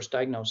on first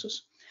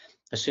diagnosis,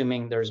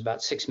 assuming there's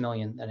about 6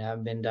 million that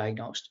have been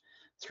diagnosed,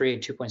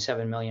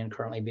 2.7 million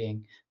currently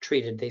being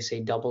treated. They say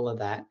double of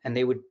that, and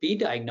they would be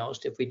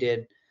diagnosed if we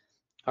did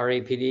our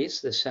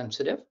APDs, the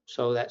sensitive.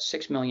 So that's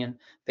 6 million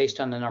based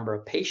on the number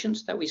of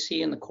patients that we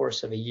see in the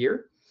course of a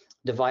year,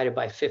 divided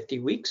by 50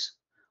 weeks,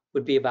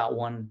 would be about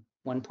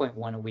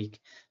 1.1 a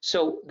week.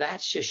 So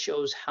that just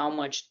shows how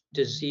much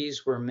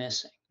disease we're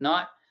missing.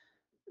 Not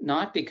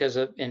because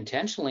of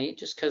intentionally,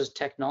 just because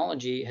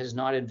technology has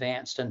not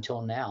advanced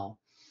until now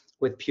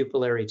with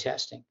pupillary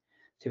testing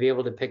to be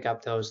able to pick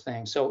up those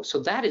things. So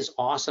that is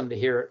awesome to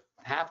hear.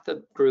 Half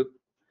the group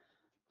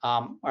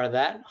are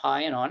that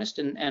high and honest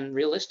and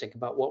realistic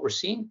about what we're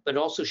seeing, but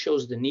also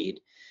shows the need,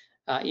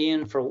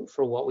 Ian,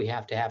 for what we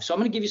have to have. So I'm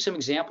going to give you some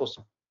examples.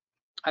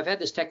 I've had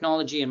this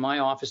technology in my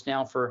office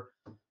now for,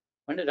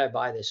 when did I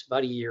buy this?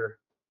 About a year.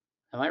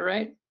 Am I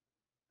right?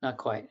 Not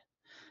quite.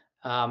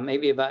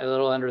 Maybe about a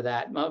little under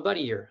that, about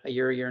a year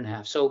and a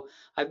half. So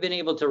I've been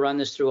able to run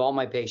this through all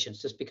my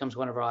patients. This becomes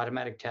one of our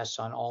automatic tests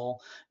on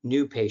all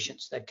new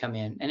patients that come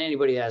in, and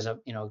anybody that has a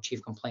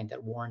chief complaint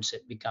that warrants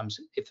it becomes,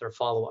 if they're a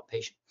follow-up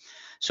patient.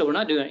 So we're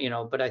not doing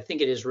but I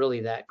think it is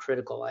really that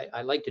critical.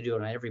 I like to do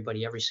it on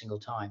everybody every single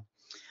time.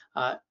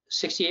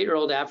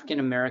 68-year-old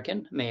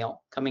African-American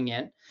male coming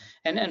in,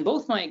 and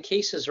both my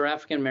cases are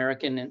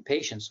African-American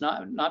patients,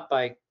 not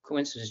by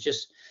coincidence,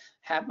 just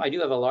I do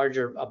have a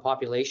larger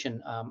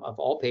population of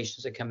all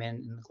patients that come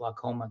in the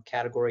glaucoma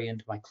category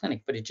into my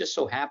clinic, but it just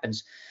so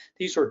happens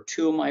these were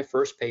two of my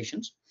first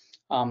patients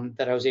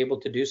that I was able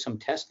to do some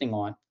testing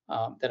on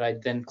that I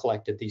then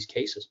collected these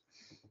cases.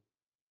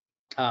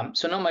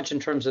 So not much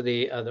in terms of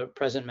the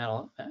present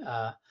mental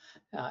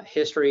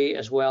history,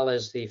 as well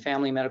as the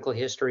family medical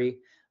history.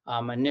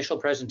 Initial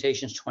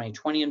presentations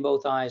 20/20 in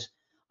both eyes.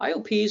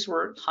 IOPs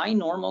were high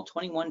normal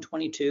 21,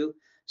 22.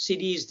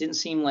 CDs didn't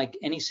seem like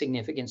any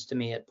significance to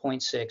me at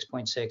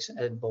 0.6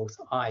 at both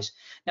eyes.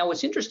 Now,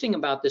 what's interesting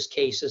about this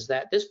case is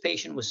that this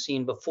patient was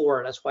seen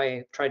before. That's why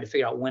I tried to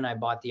figure out when I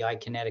bought the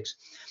EyeKinetix.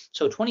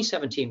 So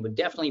 2017 would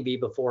definitely be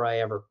before I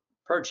ever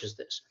purchased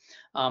this.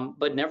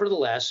 But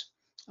nevertheless,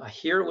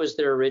 here was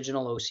their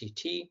original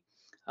OCT.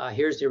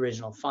 Here's the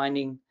original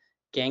finding,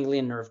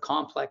 ganglion nerve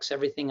complex,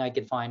 everything I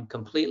could find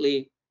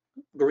completely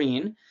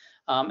green.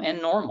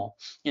 And normal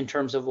in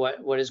terms of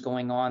what is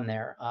going on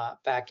there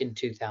back in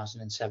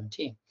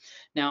 2017.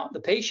 Now,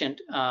 the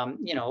patient,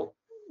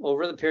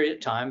 over the period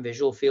of time,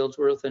 visual fields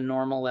were at the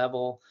normal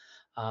level.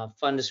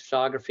 Fundus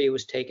photography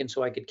was taken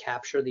so I could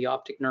capture the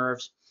optic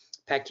nerves.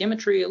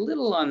 Pachymetry, a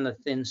little on the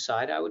thin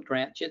side, I would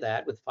grant you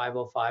that, with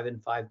 505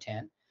 and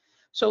 510.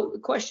 So the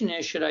question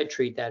is, should I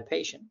treat that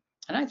patient?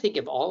 And I think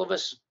if all of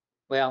us,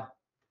 well,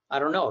 I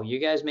don't know, you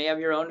guys may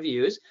have your own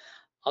views.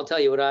 I'll tell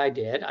you what I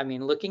did. I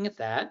mean, looking at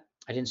that,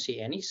 I didn't see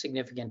any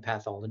significant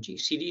pathology.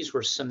 CDs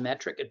were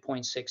symmetric at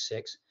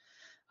 0.66,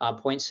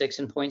 0.6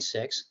 and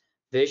 0.6.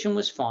 Vision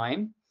was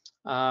fine.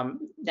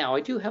 Now, I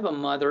do have a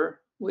mother,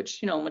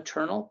 which,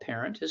 maternal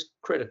parent is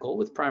critical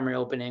with primary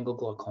open-angle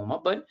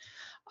glaucoma, but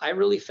I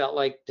really felt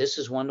like this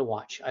is one to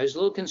watch. I was a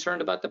little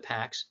concerned about the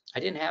PACs. I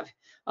didn't have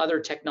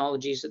other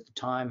technologies at the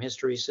time,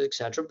 histories,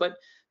 etc. But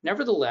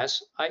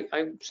nevertheless,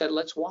 I said,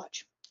 let's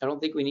watch. I don't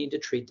think we need to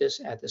treat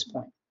this at this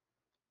point.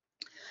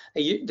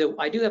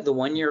 I do have the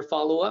 1-year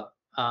follow-up,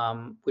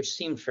 which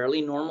seemed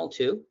fairly normal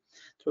too.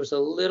 There was a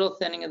little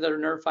thinning of the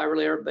nerve fiber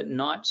layer, but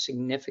not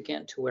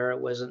significant to where it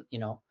wasn't,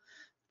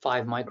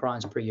 5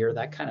 microns per year,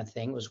 that kind of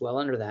thing, was well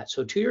under that.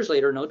 So 2 years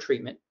later, no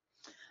treatment.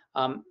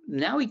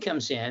 Now he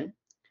comes in,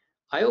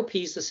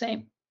 IOP is the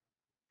same,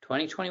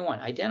 2021,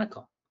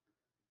 identical.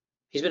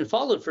 He's been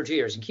followed for 2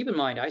 years. And keep in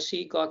mind, I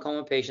see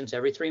glaucoma patients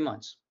every 3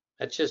 months.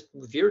 That's just,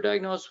 if you're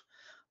diagnosed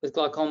with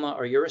glaucoma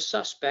or you're a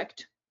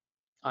suspect,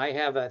 I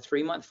have a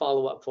 3-month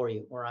follow-up for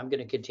you, where I'm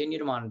going to continue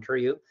to monitor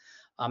you.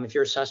 If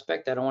you're a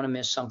suspect, I don't want to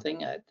miss something.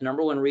 The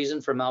number one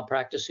reason for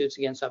malpractice suits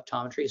against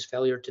optometry is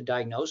failure to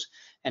diagnose.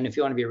 And if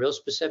you want to be real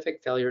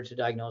specific, failure to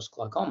diagnose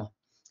glaucoma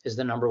is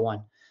the number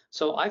one.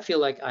 So I feel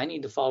like I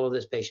need to follow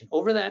this patient.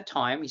 Over that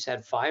time, he's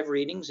had 5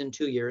 readings in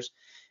 2 years.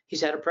 He's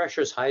had a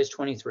pressure as high as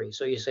 23.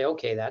 So you say,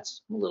 okay,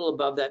 that's a little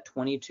above that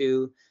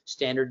 22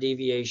 standard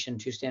deviation,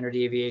 2 standard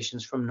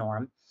deviations from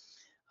norm.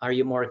 Are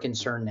you more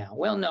concerned now?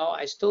 Well, no,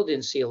 I still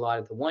didn't see a lot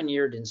of the 1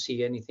 year, didn't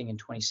see anything in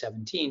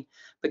 2017.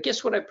 But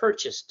guess what I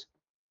purchased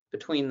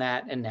between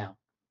that and now?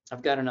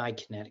 I've got an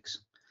EyeKinetix.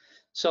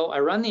 So I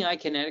run the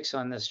EyeKinetix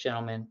on this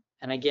gentleman,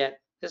 and I get,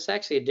 this is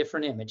actually a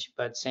different image,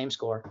 but same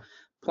score,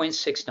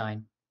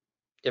 0.69.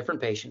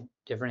 Different patient,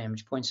 different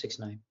image,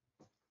 0.69.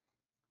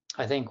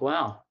 I think,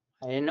 wow,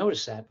 I didn't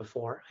notice that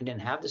before. I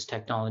didn't have this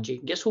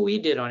technology. Guess what we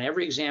did on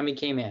every exam he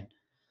came in?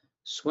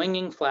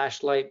 Swinging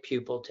flashlight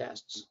pupil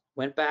tests.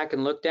 Went back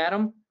and looked at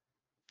them.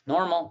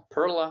 Normal,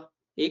 perla,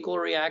 equal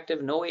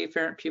reactive, no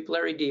afferent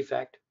pupillary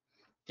defect.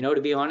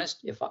 To be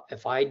honest,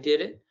 if I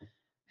did it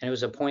and it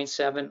was a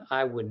 0.7,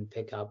 I wouldn't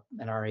pick up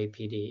an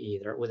RAPD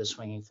either with a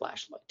swinging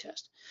flashlight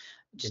test.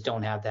 Just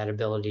don't have that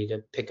ability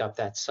to pick up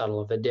that subtle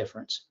of a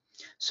difference.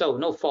 So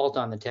no fault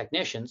on the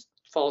technicians,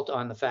 fault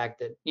on the fact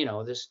that, you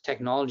know, this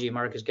technology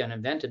Marcus got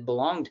invented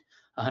belonged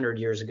 100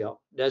 years ago,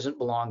 doesn't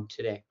belong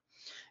today.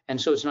 And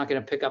so it's not going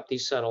to pick up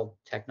these subtle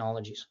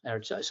technologies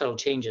or subtle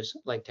changes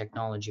like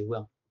technology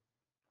will.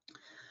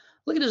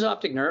 Look at his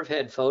optic nerve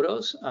head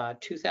photos,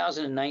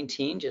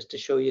 2019, just to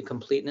show you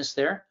completeness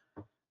there.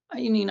 I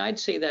mean, I'd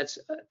say that's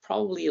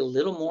probably a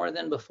little more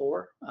than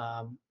before,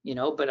 you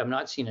know, but I'm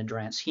not seeing a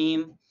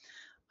transheme.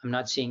 I'm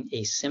not seeing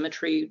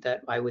asymmetry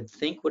that I would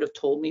think would have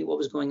told me what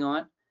was going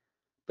on.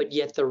 But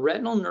yet the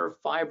retinal nerve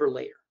fiber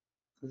layer,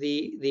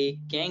 the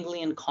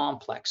ganglion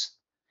complex,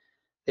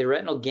 the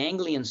retinal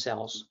ganglion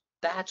cells,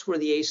 that's where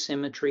the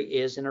asymmetry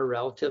is in a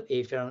relative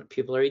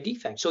pupillary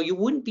defect. So you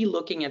wouldn't be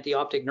looking at the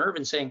optic nerve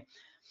and saying,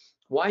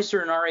 why is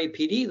there an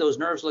RAPD? Those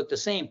nerves look the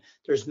same.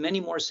 There's many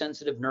more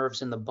sensitive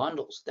nerves in the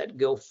bundles that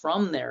go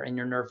from there in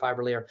your nerve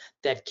fiber layer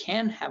that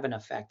can have an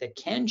effect, that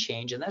can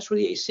change. And that's where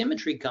the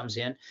asymmetry comes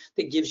in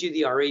that gives you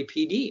the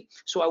RAPD.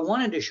 So I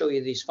wanted to show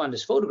you these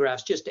fundus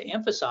photographs just to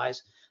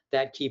emphasize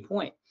that key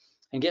point.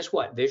 And guess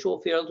what?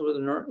 Visual fields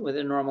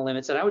within normal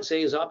limits. And I would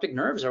say his optic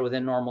nerves are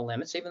within normal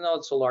limits, even though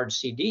it's a large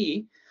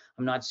CD.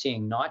 I'm not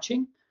seeing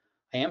notching.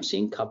 I am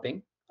seeing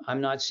cupping.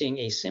 I'm not seeing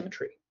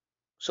asymmetry.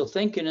 So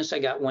thank goodness I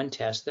got one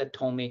test that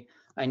told me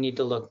I need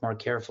to look more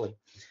carefully.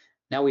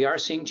 Now we are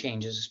seeing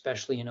changes,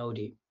 especially in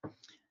OD.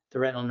 The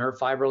retinal nerve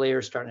fiber layer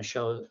is starting to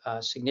show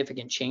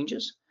significant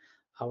changes.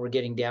 We're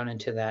getting down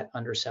into that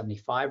under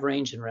 75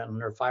 range in retinal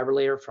nerve fiber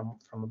layer from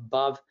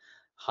above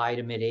high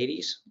to mid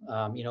 80s,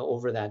 you know,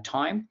 over that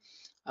time.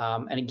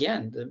 And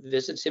again, the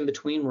visits in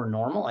between were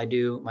normal. I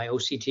do my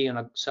OCT on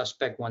a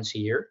suspect once a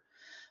year.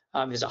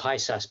 If it's a high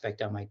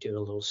suspect, I might do it a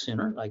little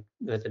sooner, like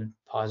with a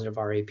positive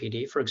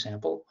RAPD, for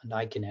example, and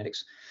EyeKinetix.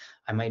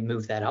 I might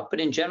move that up.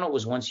 But in general, it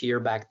was once a year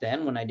back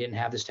then when I didn't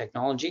have this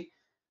technology.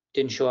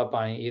 Didn't show up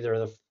on either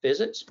of the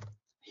visits.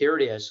 Here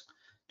it is,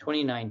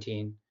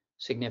 2019,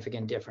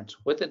 significant difference.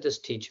 What did this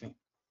teach me?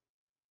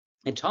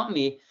 It taught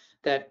me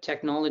that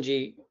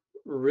technology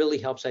really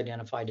helps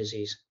identify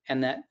disease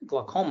and that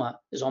glaucoma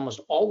is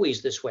almost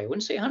always this way. I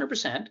wouldn't say 100%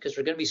 because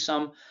there's going to be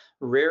some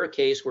rare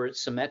case where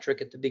it's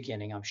symmetric at the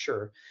beginning, I'm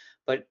sure.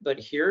 But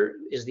here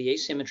is the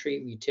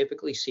asymmetry we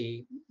typically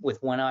see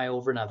with one eye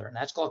over another, and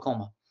that's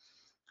glaucoma.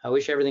 I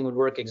wish everything would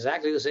work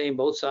exactly the same,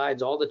 both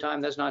sides all the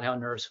time. That's not how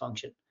nerves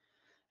function.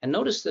 And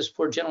notice this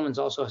poor gentleman's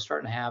also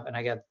starting to have, and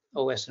I got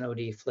OS and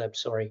OD flipped,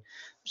 sorry.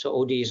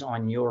 So OD is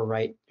on your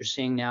right. You're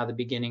seeing now the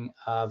beginning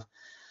of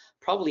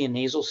probably a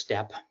nasal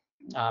step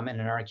and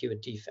an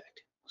arcuate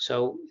defect.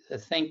 So I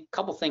think a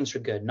couple things are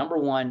good. Number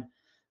one,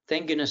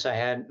 thank goodness I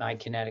had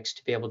EyeKinetix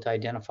to be able to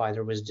identify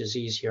there was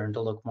disease here and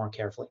to look more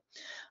carefully.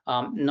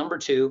 Number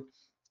two,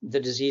 the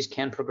disease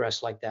can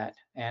progress like that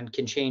and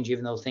can change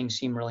even though things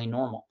seem really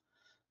normal.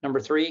 Number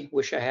three,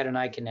 wish I had an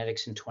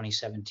EyeKinetix in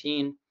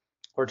 2017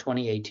 or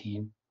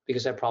 2018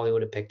 because I probably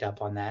would have picked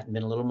up on that and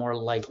been a little more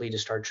likely to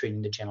start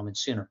treating the gentleman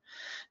sooner.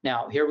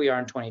 Now, here we are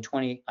in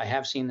 2020. I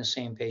have seen the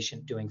same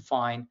patient doing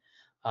fine.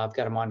 I've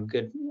got him on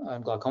good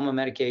glaucoma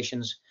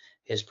medications.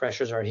 His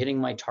pressures are hitting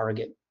my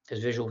target. His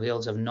visual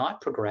fields have not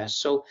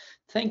progressed. So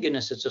thank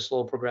goodness it's a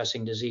slow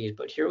progressing disease.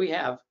 But here we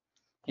have,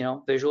 you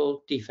know,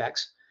 visual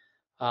defects.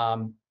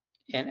 And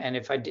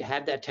if I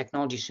had that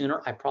technology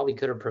sooner, I probably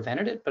could have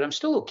prevented it, but I'm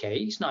still okay.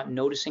 He's not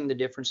noticing the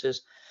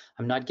differences.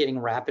 I'm not getting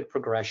rapid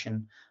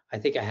progression. I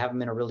think I have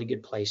him in a really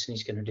good place and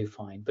he's going to do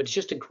fine. But it's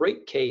just a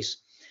great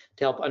case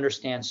to help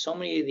understand so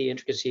many of the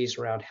intricacies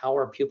around how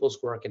our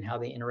pupils work and how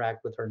they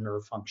interact with our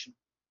nerve function.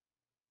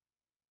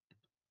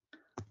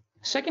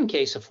 Second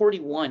case, a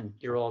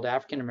 41-year-old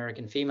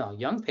African-American female,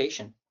 young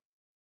patient.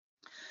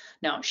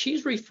 Now,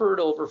 she's referred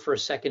over for a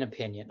second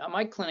opinion. Now,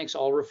 my clinic's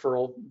all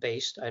referral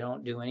based. I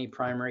don't do any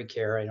primary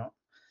care. I don't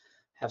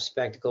have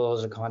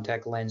spectacles or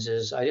contact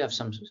lenses. I have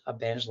some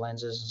bandaged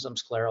lenses and some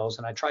sclerals,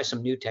 and I try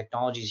some new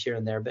technologies here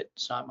and there, but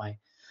it's not my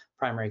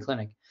primary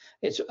clinic.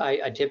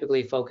 I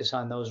typically focus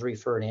on those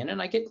referred in,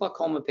 and I get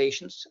glaucoma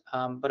patients,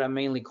 but I'm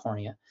mainly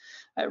cornea.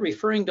 A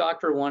referring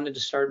doctor wanted to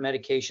start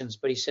medications,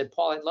 but he said,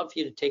 Paul, I'd love for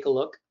you to take a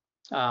look.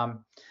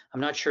 I'm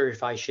not sure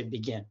if I should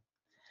begin.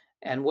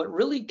 And what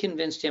really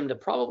convinced him to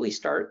probably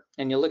start,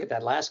 and you look at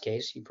that last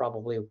case, he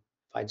probably, if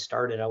I'd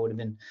started, I would have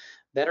been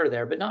better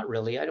there, but not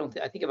really. I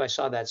think if I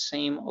saw that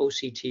same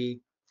OCT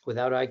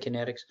without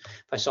EyeKinetix,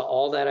 if I saw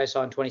all that I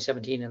saw in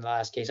 2017 in the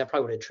last case, I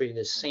probably would have treated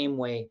the same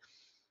way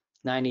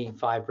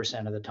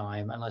 95% of the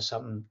time, unless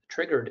something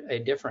triggered a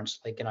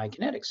difference like an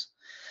EyeKinetix.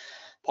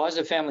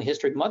 Positive family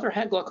history. Mother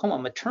had glaucoma,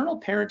 maternal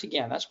parent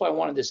again. That's why I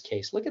wanted this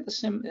case. Look at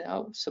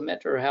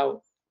the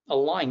how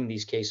aligned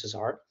these cases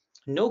are.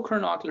 No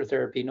current ocular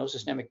therapy, no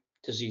systemic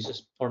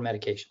diseases or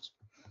medications.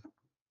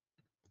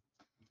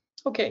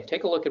 Okay,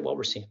 take a look at what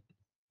we're seeing.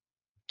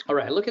 All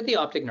right, look at the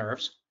optic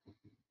nerves.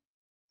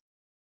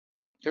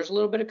 There's a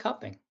little bit of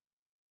cupping.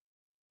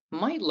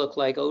 Might look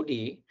like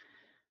OD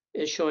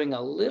is showing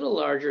a little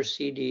larger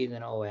CD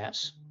than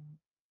OS.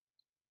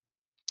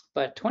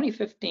 But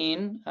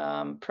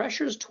 2015,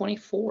 pressure's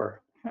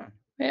 24.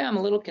 Yeah, I'm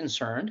a little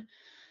concerned.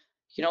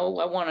 You know,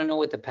 I want to know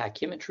what the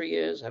pachymetry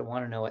is. I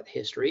want to know what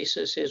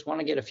hysteresis is. Want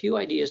to get a few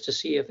ideas to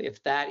see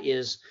if that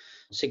is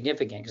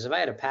significant. Because if I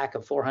had a pack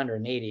of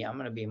 480, I'm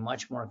going to be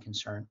much more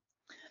concerned.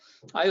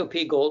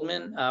 IOP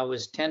Goldman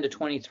was 10 to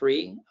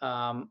 23.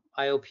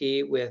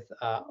 IOP with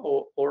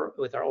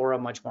with our aura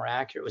much more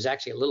accurate. It was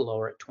actually a little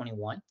lower at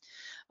 21.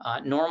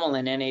 Normal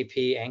and NAP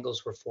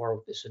angles were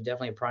 4, so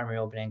definitely a primary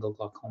open angle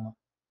glaucoma.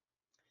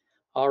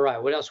 All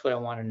right, what else would I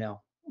want to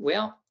know?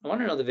 Well, I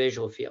want to know the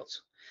visual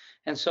fields.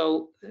 And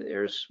so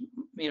there's,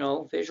 you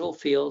know, visual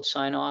field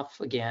sign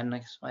off again.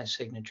 That's my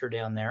signature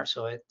down there.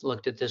 So I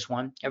looked at this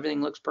one.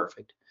 Everything looks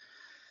perfect.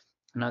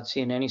 I'm not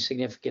seeing any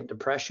significant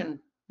depression.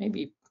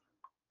 Maybe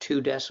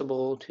 2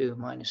 decibel to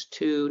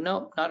 -2.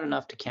 No, not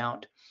enough to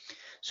count.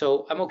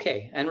 So I'm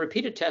okay. And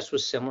repeated test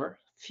was similar.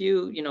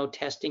 Few, you know,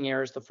 testing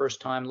errors the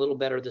first time, a little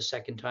better the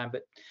second time,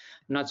 but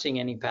I'm not seeing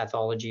any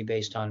pathology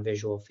based on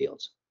visual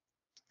fields.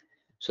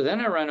 So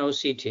then I run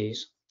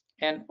OCTs.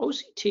 And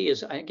OCT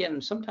is,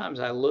 again, sometimes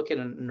I look at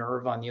a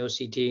nerve on the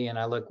OCT and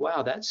I look,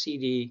 wow, that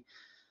CD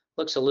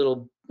looks a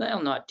little,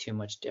 well, not too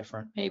much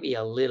different, maybe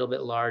a little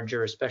bit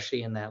larger,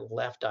 especially in that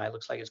left eye. It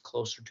looks like it's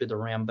closer to the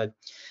rim, but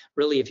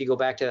really, if you go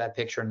back to that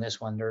picture and this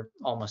one, they're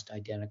almost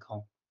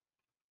identical.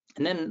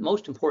 And then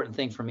most important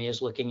thing for me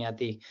is looking at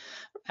the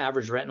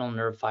average retinal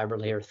nerve fiber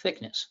layer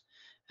thickness.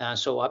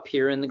 So up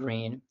here in the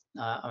green,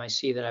 I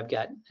see that I've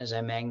got, as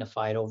I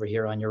magnified over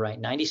here on your right,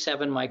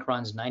 97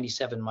 microns,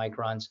 97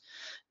 microns,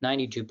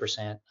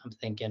 92%. I'm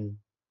thinking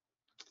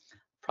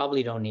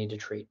probably don't need to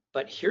treat.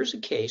 But here's a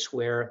case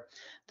where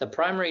the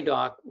primary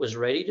doc was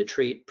ready to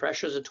treat,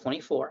 pressures at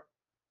 24.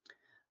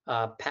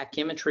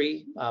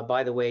 Pachymetry,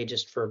 by the way,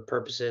 just for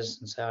purposes,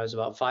 since I was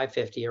about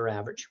 550 or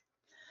average.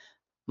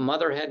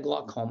 Mother had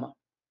glaucoma.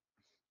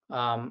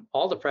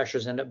 All the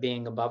pressures end up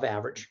being above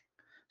average.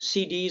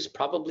 CDs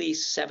probably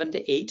 7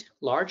 to 8,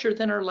 larger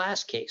than our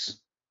last case,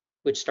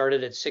 which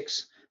started at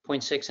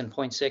 6.6 and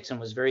 0.6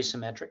 and was very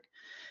symmetric.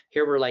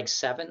 Here we're like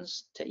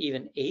 7s to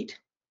even 8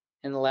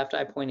 in the left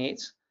eye,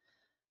 0.8s.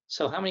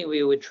 So how many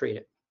we would treat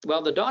it?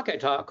 Well, the doc I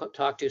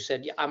talked to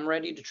said, yeah, I'm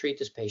ready to treat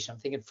this patient.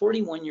 I'm thinking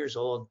 41 years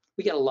old.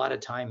 We got a lot of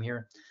time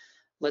here.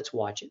 Let's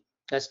watch it.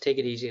 Let's take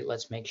it easy.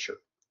 Let's make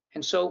sure.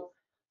 And so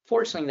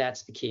fortunately,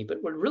 that's the key.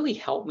 But what really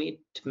helped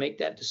me to make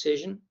that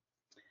decision,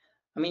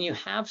 I mean, you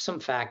have some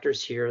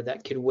factors here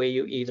that could weigh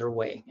you either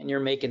way, and you're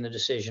making the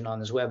decision on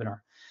this webinar.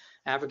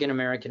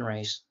 African-American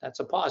race, that's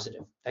a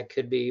positive. That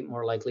could be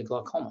more likely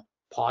glaucoma.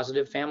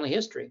 Positive family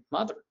history,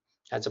 mother,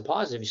 that's a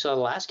positive. You saw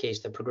the last case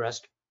that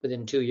progressed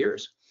within 2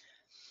 years.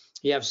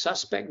 You have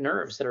suspect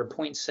nerves that are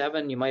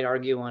 0.7, you might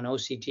argue on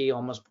OCT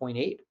almost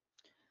 0.8.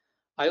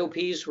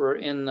 IOPs were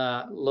in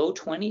the low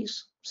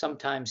 20s,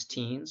 sometimes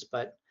teens,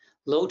 but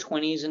low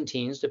 20s and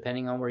teens,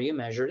 depending on where you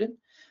measured it,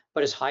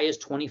 but as high as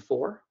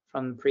 24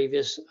 from the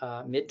previous,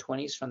 mid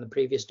 20s from the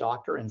previous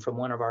doctor, and from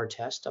one of our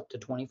tests up to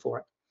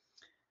 24.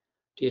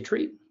 Do you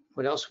treat?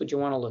 What else would you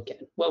want to look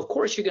at? Well, of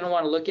course, you're going to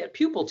want to look at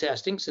pupil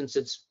testing since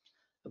it's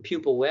a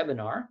pupil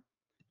webinar.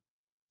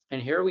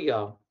 And here we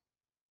go,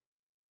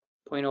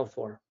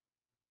 0.04.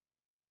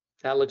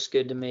 That looks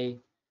good to me.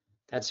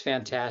 That's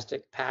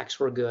fantastic. Packs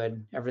were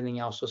good. Everything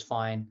else was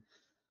fine.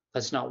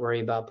 Let's not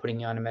worry about putting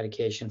you on a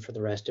medication for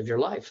the rest of your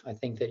life. I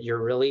think that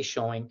you're really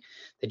showing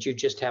that you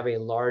just have a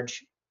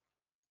large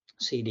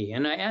CD.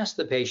 And I asked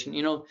the patient,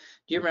 you know, do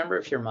you remember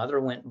if your mother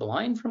went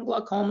blind from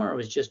glaucoma or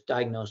was just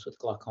diagnosed with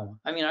glaucoma?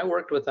 I mean, I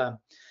worked with a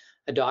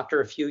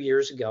doctor a few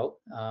years ago,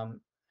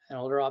 an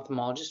older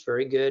ophthalmologist,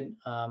 very good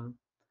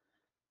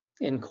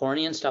in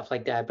cornea and stuff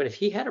like that. But if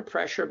he had a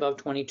pressure above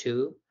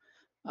 22,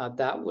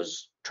 that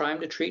was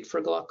trying to treat for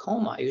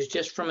glaucoma. He was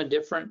just from a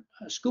different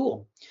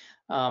school.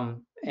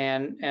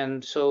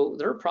 And so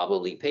there are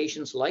probably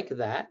patients like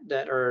that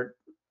that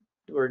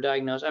were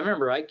diagnosed. I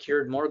remember I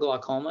cured more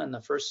glaucoma in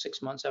the first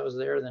 6 months I was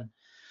there than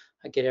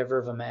I could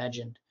ever have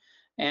imagined.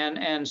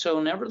 And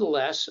so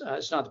nevertheless,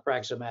 it's not the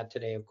practice I'm at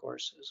today, of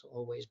course, it's a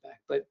little ways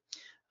back, but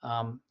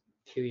a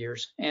few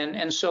years.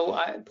 And so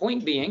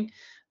point being,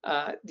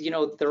 you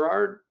know, there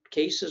are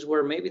cases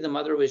where maybe the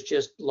mother was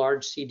just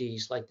large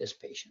CDs like this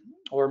patient,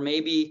 or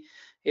maybe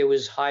it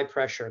was high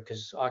pressure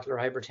because ocular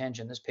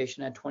hypertension. This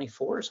patient had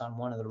 24s on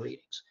one of the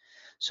readings.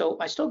 So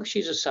I still think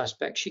she's a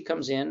suspect. She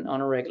comes in on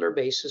a regular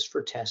basis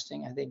for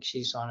testing. I think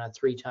she's on a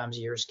 3 times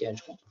a year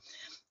schedule.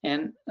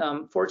 And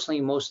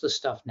fortunately, most of the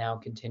stuff now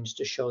continues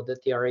to show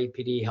that the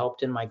RAPD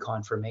helped in my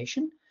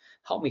confirmation,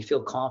 helped me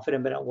feel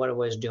confident about what I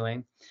was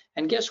doing.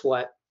 And guess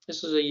what?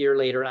 This is a year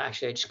later.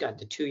 Actually, I just got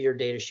the 2-year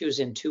data. She was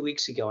in 2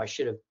 weeks ago.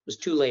 It was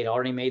too late. I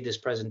already made this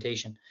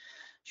presentation.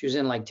 She was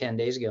in like 10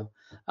 days ago.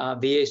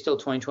 VA still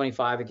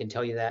 2025. I can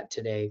tell you that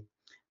today.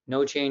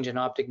 No change in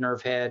optic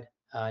nerve head,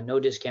 no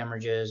disc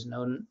hemorrhages,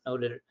 no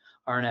noted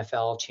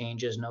RNFL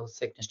changes, no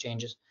thickness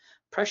changes.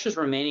 Pressures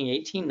remaining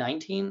 18,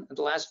 19 at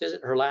the last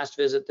visit. Her last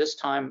visit this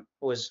time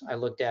was, I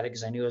looked at it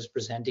because I knew I was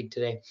presenting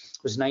today,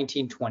 was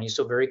 19, 20,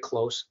 so very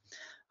close.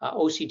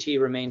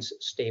 OCT remains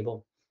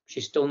stable.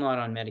 She's still not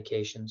on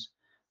medications.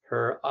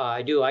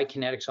 I do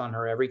EyeKinetix on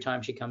her every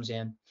time she comes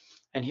in.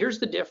 And here's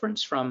the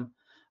difference from,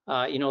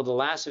 the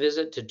last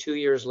visit to 2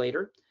 years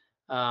later.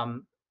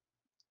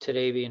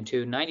 Today being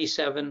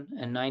 97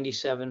 and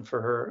 97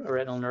 for her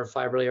retinal nerve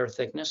fiber layer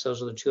thickness.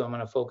 Those are the two I'm going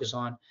to focus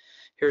on.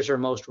 Here's her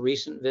most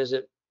recent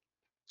visit,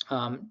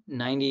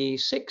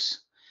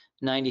 96,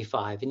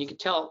 95. And you can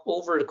tell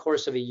over the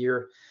course of a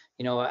year,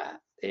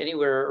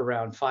 anywhere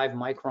around 5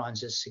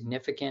 microns is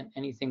significant.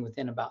 Anything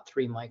within about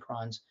 3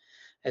 microns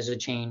as a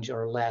change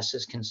or less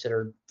is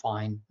considered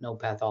fine, no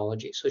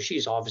pathology. So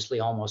she's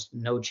obviously almost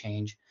no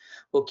change.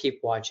 We'll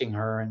keep watching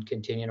her and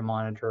continue to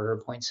monitor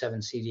her. 0.7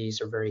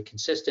 CDs are very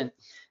consistent,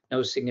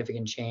 no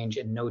significant change,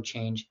 and no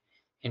change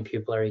in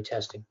pupillary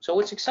testing. So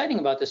what's exciting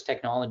about this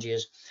technology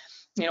is,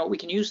 we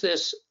can use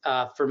this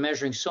for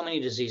measuring so many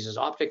diseases: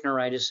 optic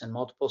neuritis and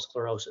multiple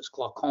sclerosis,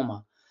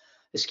 glaucoma,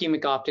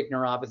 ischemic optic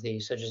neuropathy,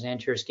 such as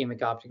anterior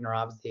ischemic optic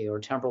neuropathy, or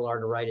temporal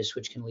arteritis,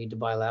 which can lead to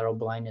bilateral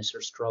blindness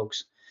or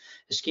strokes,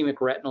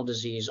 ischemic retinal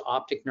disease,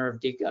 optic nerve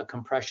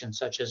decompression,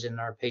 such as in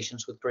our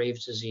patients with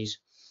Graves' disease.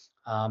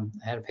 I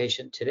had a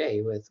patient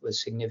today with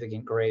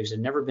significant Graves, had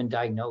never been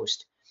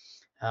diagnosed,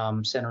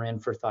 sent her in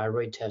for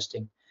thyroid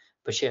testing,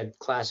 but she had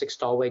classic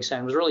Stallweg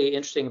sign. What's really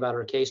interesting about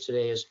her case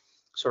today is,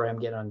 sorry, I'm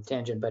getting on a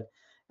tangent, but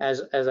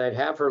as I'd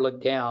have her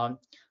look down,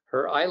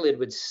 her eyelid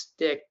would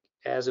stick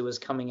as it was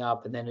coming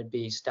up, and then it'd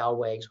be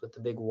Stallwegs with the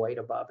big white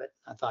above it.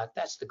 I thought,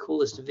 that's the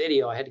coolest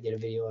video. I had to get a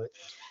video of it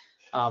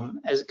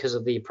because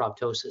of the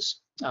proptosis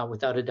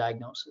without a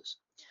diagnosis.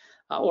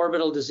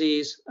 Orbital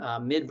disease,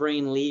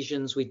 midbrain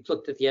lesions. We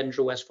looked at the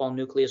Edinger-Westphal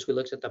nucleus. We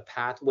looked at the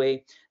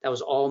pathway. That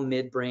was all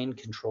midbrain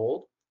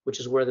controlled,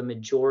 which is where the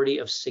majority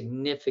of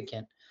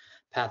significant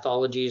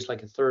pathologies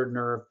like a third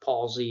nerve,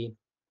 palsy,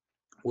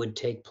 would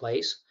take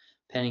place: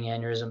 pending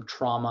aneurysm,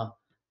 trauma,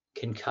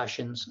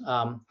 concussions.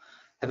 I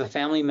have a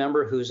family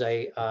member who's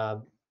a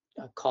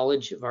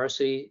college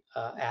varsity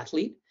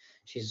athlete.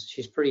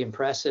 She's pretty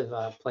impressive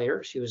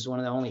player. She was one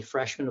of the only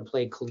freshmen to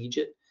play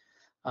collegiate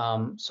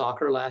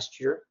soccer last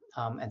year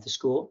at the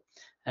school,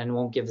 and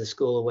won't give the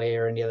school away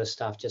or any other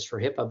stuff just for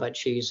HIPAA, but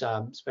she's,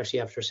 especially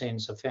after saying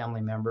it's a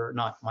family member,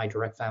 not my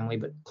direct family,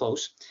 but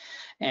close,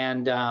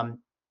 and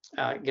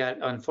got,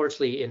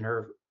 unfortunately, in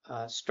her,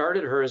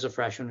 started her as a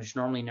freshman, which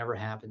normally never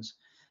happens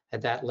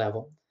at that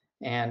level.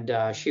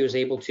 And she was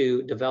able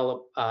to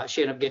develop,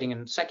 she ended up getting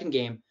in the second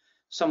game,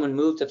 someone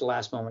moved at the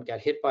last moment, got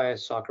hit by a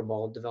soccer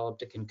ball,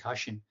 developed a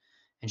concussion,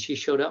 and she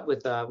showed up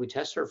with, we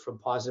tested her for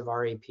positive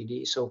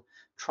RAPD. So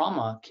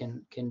trauma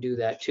can do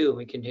that too.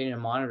 We continue to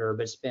monitor her,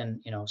 but it's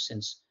been,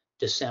 since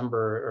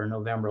December or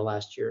November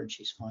last year, and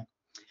she's fine.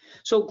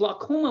 So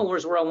glaucoma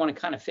was where I want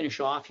to kind of finish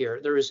off here.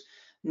 There is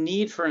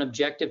need for an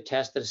objective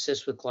test that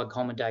assists with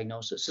glaucoma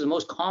diagnosis. So the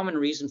most common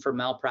reason for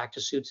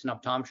malpractice suits in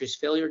optometry is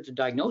failure to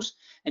diagnose,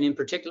 and in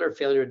particular,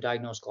 failure to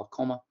diagnose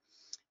glaucoma.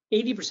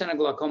 80% of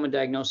glaucoma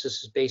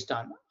diagnosis is based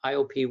on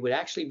IOP would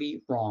actually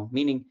be wrong,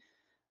 meaning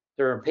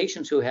there are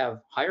patients who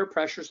have higher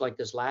pressures, like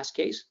this last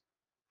case,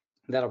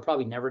 that'll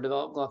probably never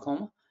develop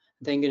glaucoma.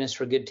 Thank goodness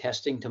for good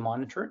testing to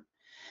monitor it.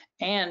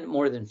 And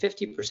more than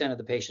 50% of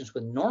the patients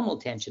with normal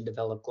tension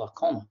develop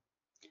glaucoma.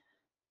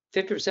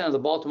 50% of the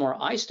Baltimore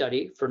eye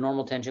study for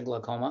normal tension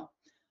glaucoma,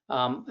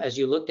 as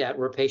you looked at,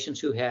 were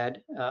patients who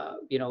had,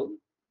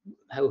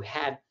 who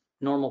had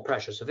normal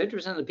pressure. So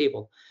 50% of the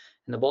people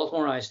in the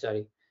Baltimore eye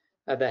study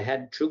that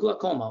had true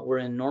glaucoma were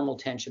in normal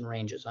tension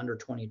ranges, under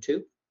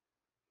 22.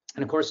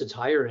 And of course, it's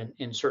higher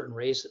in certain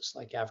races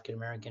like African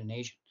American and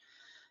Asian.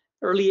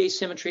 Early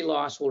asymmetry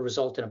loss will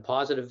result in a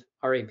positive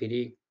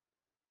RAPD.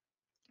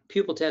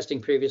 Pupil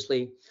testing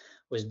previously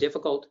was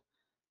difficult.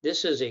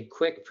 This is a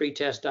quick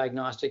pre-test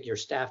diagnostic your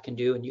staff can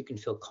do, and you can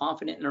feel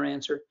confident in their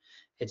answer.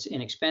 It's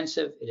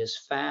inexpensive, it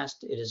is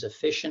fast, it is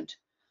efficient,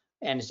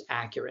 and it's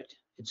accurate.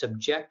 It's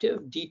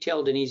objective,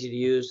 detailed, and easy to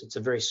use. It's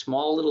a very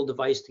small little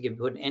device to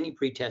put in any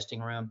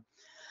pre-testing room.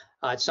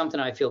 It's something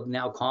I feel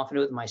now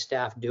confident with my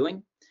staff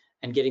doing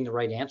and getting the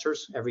right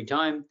answers every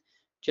time.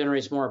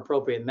 Generates more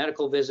appropriate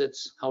medical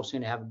visits, helps me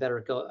to have a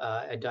better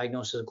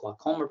diagnosis of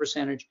glaucoma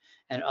percentage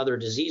and other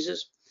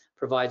diseases.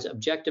 Provides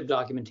objective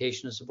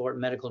documentation to support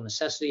medical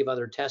necessity of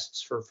other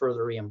tests for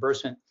further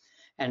reimbursement,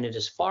 and it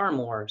is far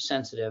more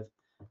sensitive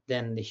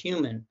than the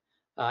human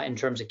in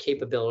terms of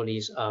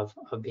capabilities of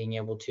being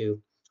able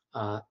to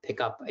pick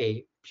up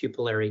a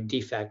pupillary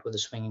defect with a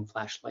swinging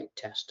flashlight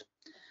test.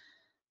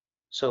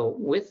 So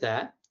with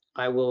that,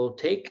 I will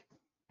take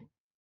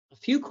a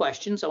few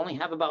questions. I only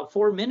have about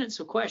 4 minutes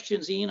of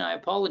questions, Ian. I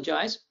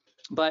apologize,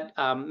 but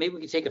maybe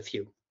we can take a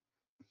few.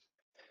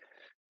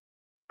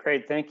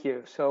 Great, thank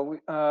you. So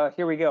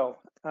here we go.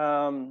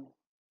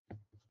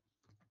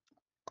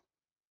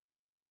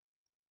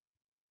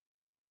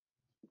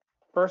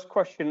 First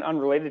question,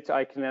 unrelated to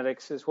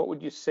EyeKinetix, is what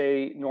would you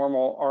say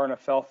normal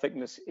RNFL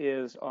thickness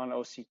is on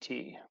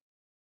OCT?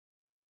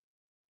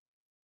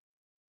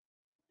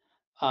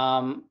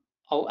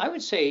 I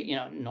would say,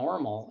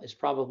 normal is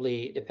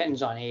probably,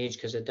 depends on age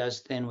because it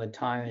does thin with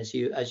time, as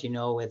you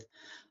know, with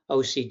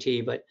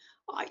OCT. But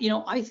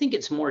I think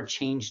it's more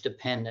change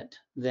dependent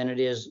than it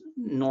is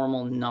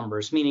normal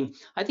numbers, meaning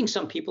I think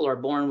some people are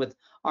born with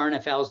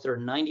RNFLs that are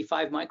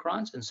 95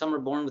 microns and some are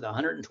born with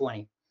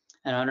 120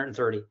 and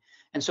 130.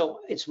 And so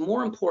it's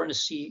more important to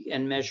see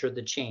and measure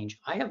the change.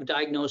 I have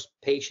diagnosed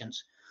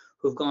patients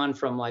who've gone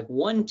from like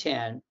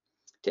 110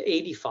 to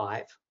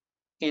 85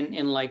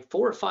 in like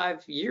 4 or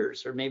 5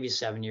 years, or maybe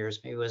 7 years,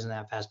 maybe it wasn't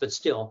that fast, but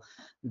still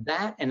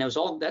and it was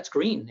that's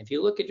green. If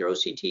you look at your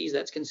OCTs,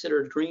 that's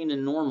considered green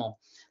and normal.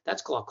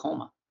 That's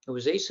glaucoma. It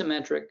was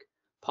asymmetric,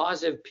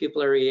 positive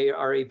pupillary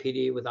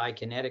RAPD with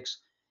EyeKinetix,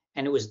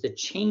 and it was the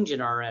change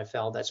in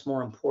RNFL that's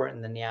more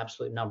important than the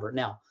absolute number.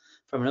 Now,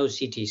 from an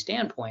OCT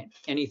standpoint,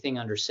 anything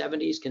under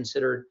 70 is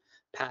considered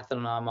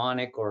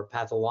pathognomonic or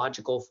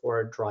pathological for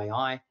a dry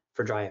eye,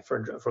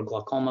 for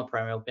glaucoma,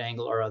 primary open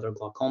angle, or other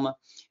glaucoma.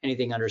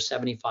 Anything under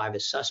 75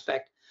 is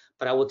suspect.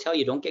 But I will tell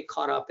you, don't get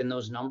caught up in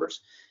those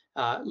numbers.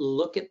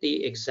 Look at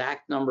the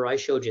exact number I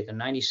showed you, the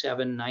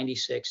 97,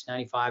 96,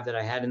 95 that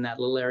I had in that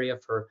little area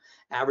for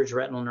average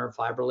retinal nerve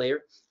fiber layer.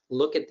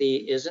 Look at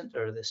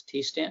this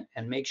T-stent,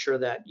 and make sure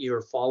that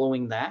you're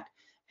following that.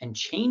 And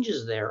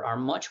changes there are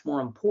much more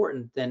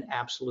important than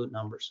absolute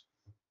numbers.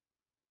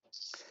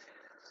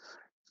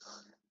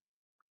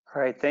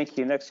 All right, thank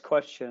you. Next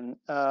question.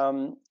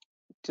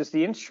 Does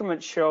the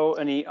instrument show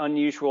any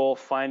unusual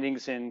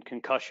findings in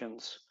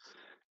concussions?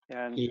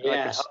 And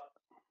yes.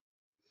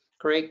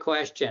 Great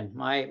question.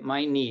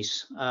 My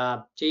niece,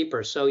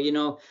 jeepers.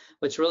 So,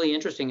 what's really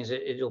interesting is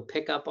it'll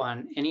pick up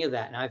on any of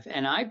that.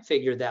 And I've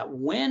figured that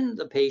when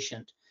the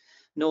patient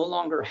no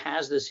longer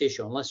has this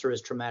issue, unless there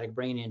is traumatic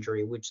brain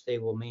injury, which they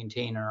will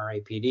maintain in our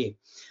APD,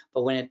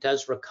 but when it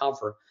does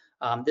recover,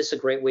 this is a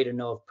great way to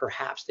know if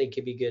perhaps they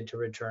could be good to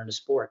return to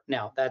sport.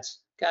 Now, that's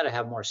got to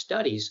have more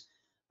studies.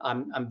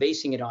 I'm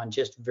basing it on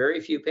just very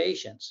few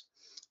patients,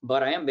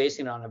 but I am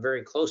basing it on a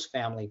very close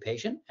family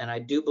patient, and I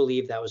do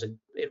believe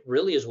it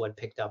really is what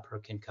picked up her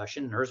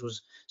concussion. Hers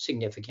was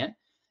significant,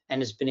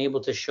 and has been able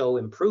to show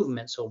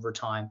improvements over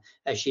time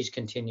as she's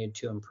continued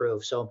to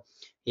improve. So,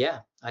 yeah,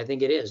 I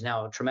think it is.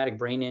 Now, traumatic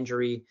brain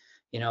injury,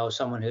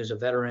 someone who's a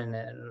veteran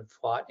and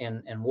fought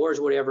in wars,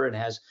 whatever, and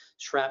has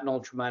shrapnel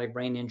traumatic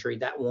brain injury,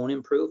 that won't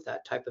improve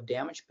that type of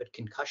damage. But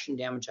concussion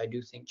damage, I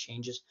do think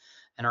changes.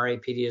 And our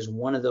APD is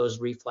one of those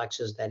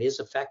reflexes that is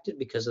affected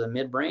because of the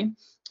midbrain.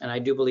 And I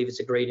do believe it's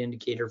a great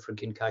indicator for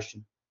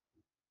concussion.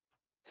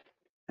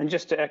 And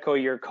just to echo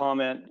your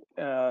comment,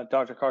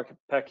 Dr.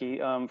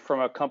 Karpecki,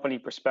 from a company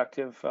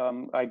perspective,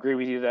 I agree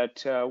with you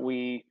that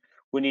we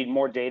need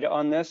more data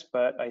on this,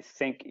 but I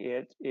think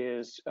it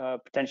is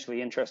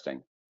potentially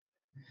interesting.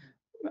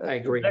 I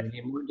agree. We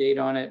need more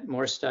data on it,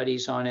 more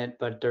studies on it,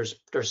 but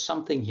there's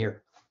something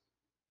here.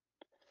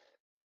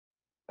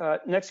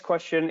 Next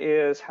question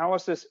is, how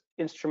is this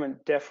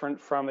instrument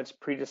different from its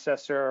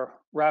predecessor,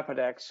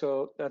 RapidX?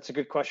 So that's a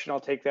good question. I'll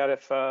take that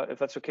if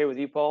that's okay with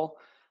you, Paul.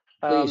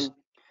 Please.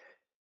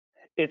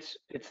 It's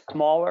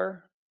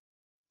smaller.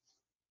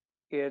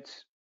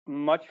 It's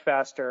much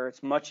faster.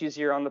 It's much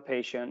easier on the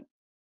patient.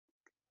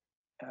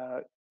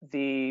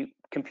 The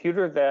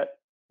computer that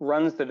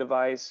runs the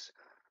device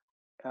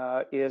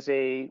is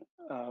a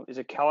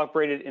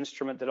calibrated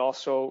instrument that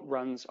also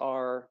runs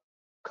our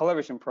color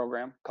vision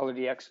program,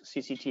 ColorDX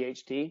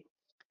CCT-HD,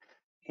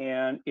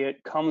 and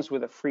it comes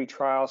with a free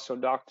trial, so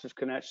doctors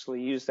can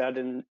actually use that.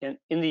 In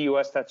the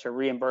US, that's a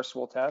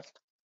reimbursable test,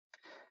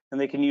 and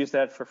they can use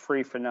that for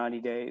free for 90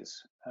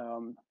 days.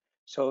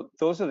 So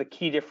those are the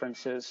key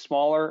differences: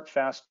 smaller,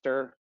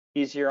 faster,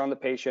 easier on the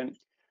patient,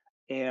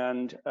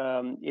 and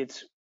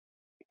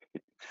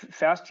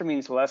faster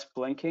means less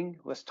blinking,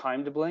 less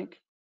time to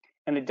blink,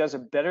 and it does a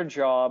better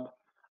job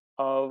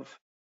of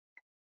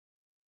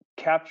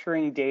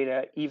capturing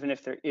data even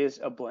if there is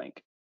a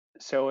blink.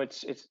 So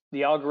it's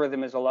the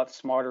algorithm is a lot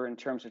smarter in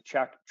terms of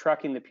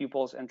tracking the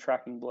pupils and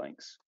tracking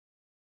blinks.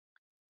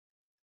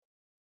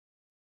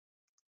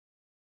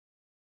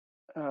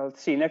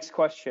 Let's see, next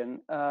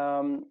question.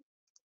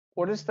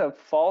 What is the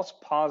false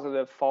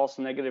positive, false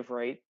negative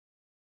rate?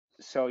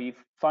 So you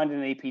find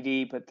an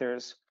APD, but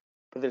there's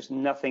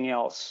nothing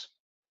else.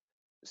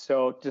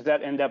 So does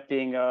that end up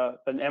being an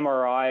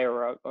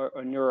MRI or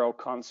a neuro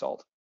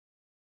consult?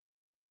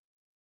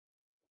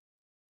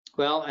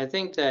 Well, I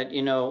think that,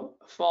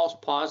 false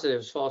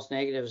positives, false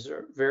negatives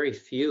are very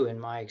few in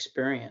my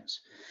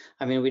experience.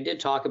 I mean, we did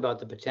talk about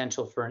the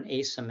potential for an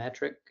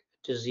asymmetric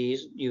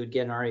disease. You would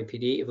get an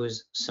RAPD. If it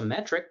was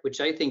symmetric, which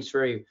I think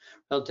is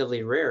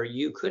relatively rare,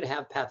 you could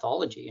have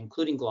pathology,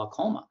 including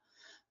glaucoma,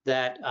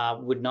 that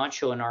would not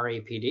show an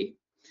RAPD.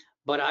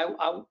 But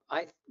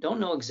I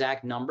don't know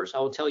exact numbers. I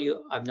will tell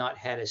you, I've not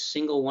had a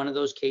single one of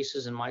those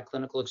cases in my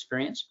clinical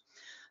experience.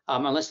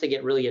 Unless they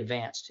get really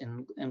advanced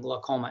in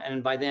glaucoma.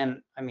 And by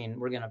then, I mean,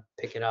 we're going to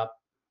pick it up.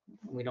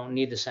 We don't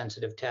need the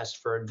sensitive test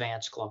for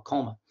advanced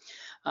glaucoma.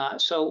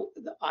 So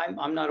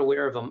I'm not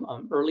aware of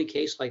an early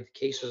case like the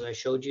cases I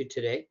showed you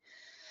today,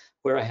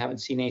 where I haven't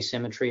seen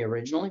asymmetry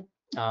originally.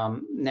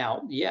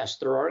 Now, yes,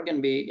 there are going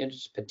to be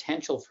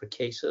potential for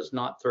cases,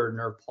 not third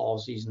nerve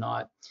palsies,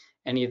 not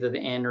and either the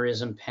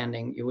aneurysm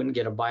pending. You wouldn't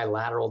get a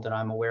bilateral that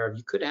I'm aware of.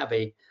 You could have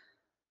a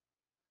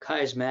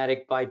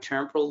chiasmatic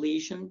bitemporal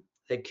lesion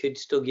that could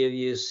still give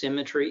you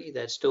symmetry,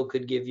 that still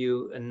could give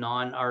you a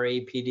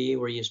non-RAPD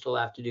where you still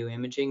have to do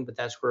imaging, but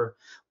that's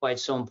why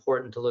it's so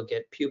important to look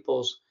at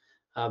pupils,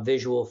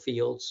 visual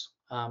fields,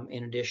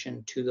 in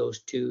addition to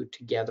those two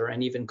together,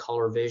 and even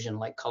color vision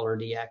like Color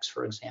DX,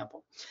 for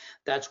example.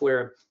 That's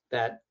where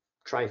that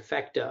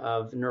trifecta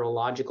of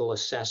neurological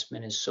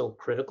assessment is so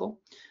critical.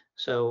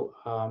 So,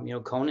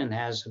 Conan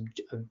has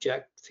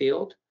object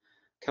field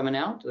coming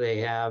out. They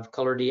have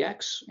Color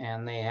DX,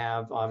 and they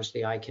have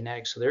obviously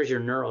EyeKinetix. So there's your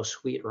neuro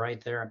suite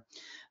right there.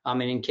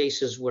 And in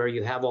cases where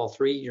you have all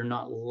three, you're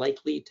not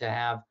likely to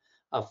have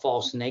a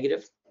false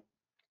negative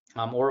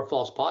or a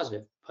false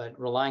positive. But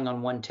relying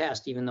on one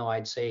test, even though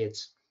I'd say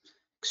it's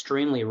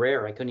extremely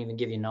rare, I couldn't even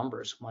give you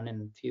numbers, one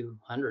in a few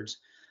hundreds.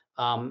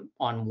 On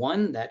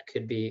one that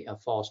could be a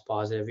false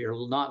positive,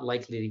 you're not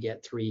likely to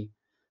get 3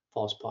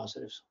 false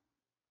positives.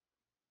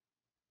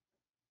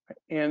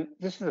 And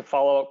this is a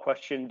follow-up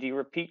question. Do you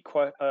repeat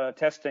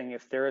testing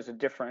if there is a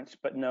difference,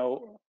 but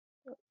no,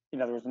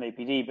 in other words, an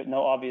APD, but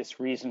no obvious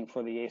reason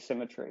for the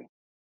asymmetry?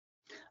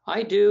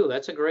 I do.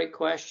 That's a great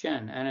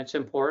question, and it's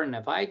important.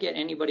 If I get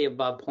anybody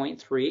above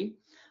 0.3,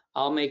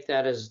 I'll make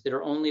that as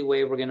their only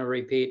way we're going to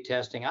repeat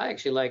testing. I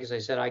actually like, as I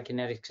said,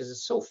 EyeKinetix because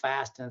it's so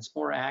fast and it's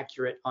more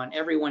accurate on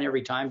everyone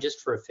every time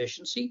just for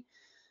efficiency.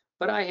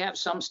 But I have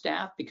some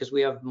staff, because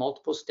we have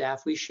multiple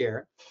staff we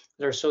share,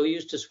 that are so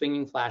used to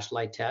swinging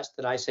flashlight tests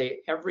that I say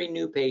every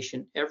new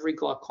patient, every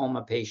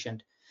glaucoma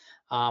patient,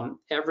 I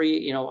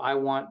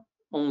want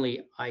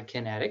only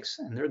EyeKinetix,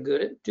 and they're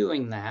good at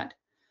doing that.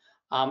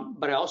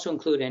 But I also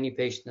include any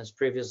patient that's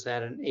previously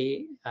had an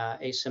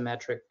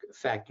asymmetric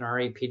effect, an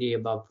RAPD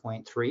above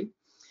 0.3.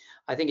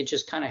 I think it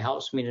just kind of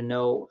helps me to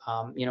know,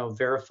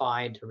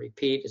 verify, to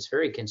repeat. It's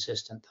very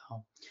consistent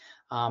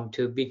though,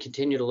 to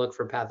continue to look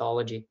for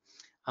pathology.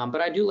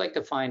 But I do like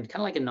to find,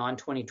 kind of like a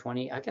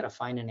non-20/20, I got to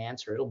find an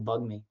answer. It'll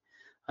bug me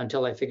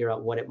until I figure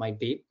out what it might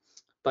be.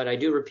 But I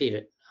do repeat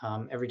it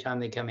every time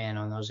they come in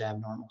on those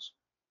abnormals.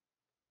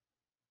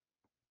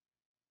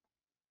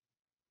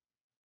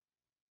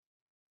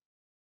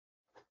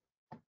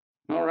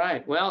 All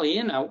right. Well,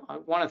 Ian, I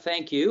want to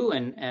thank you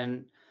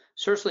and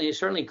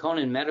certainly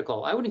Conan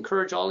Medical. I would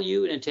encourage all of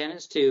you in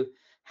attendance to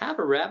have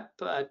a rep,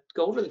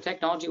 go over the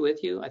technology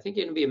with you. I think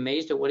you're going to be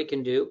amazed at what it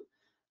can do,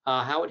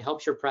 how it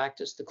helps your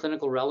practice, the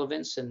clinical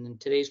relevance, and in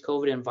today's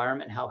COVID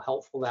environment, how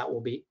helpful that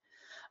will be.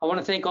 I want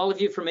to thank all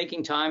of you for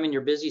making time in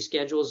your busy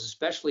schedules,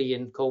 especially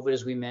in COVID,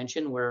 as we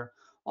mentioned, where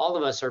all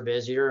of us are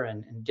busier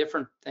and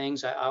different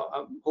things. I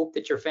hope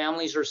that your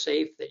families are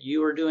safe, that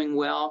you are doing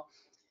well.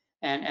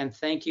 And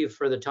thank you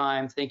for the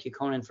time. Thank you,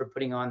 Conan, for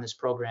putting on this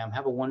program.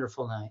 Have a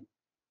wonderful night.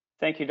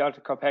 Thank you,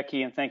 Dr.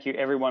 Karpecki, and thank you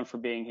everyone for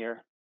being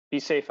here. Be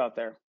safe out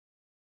there.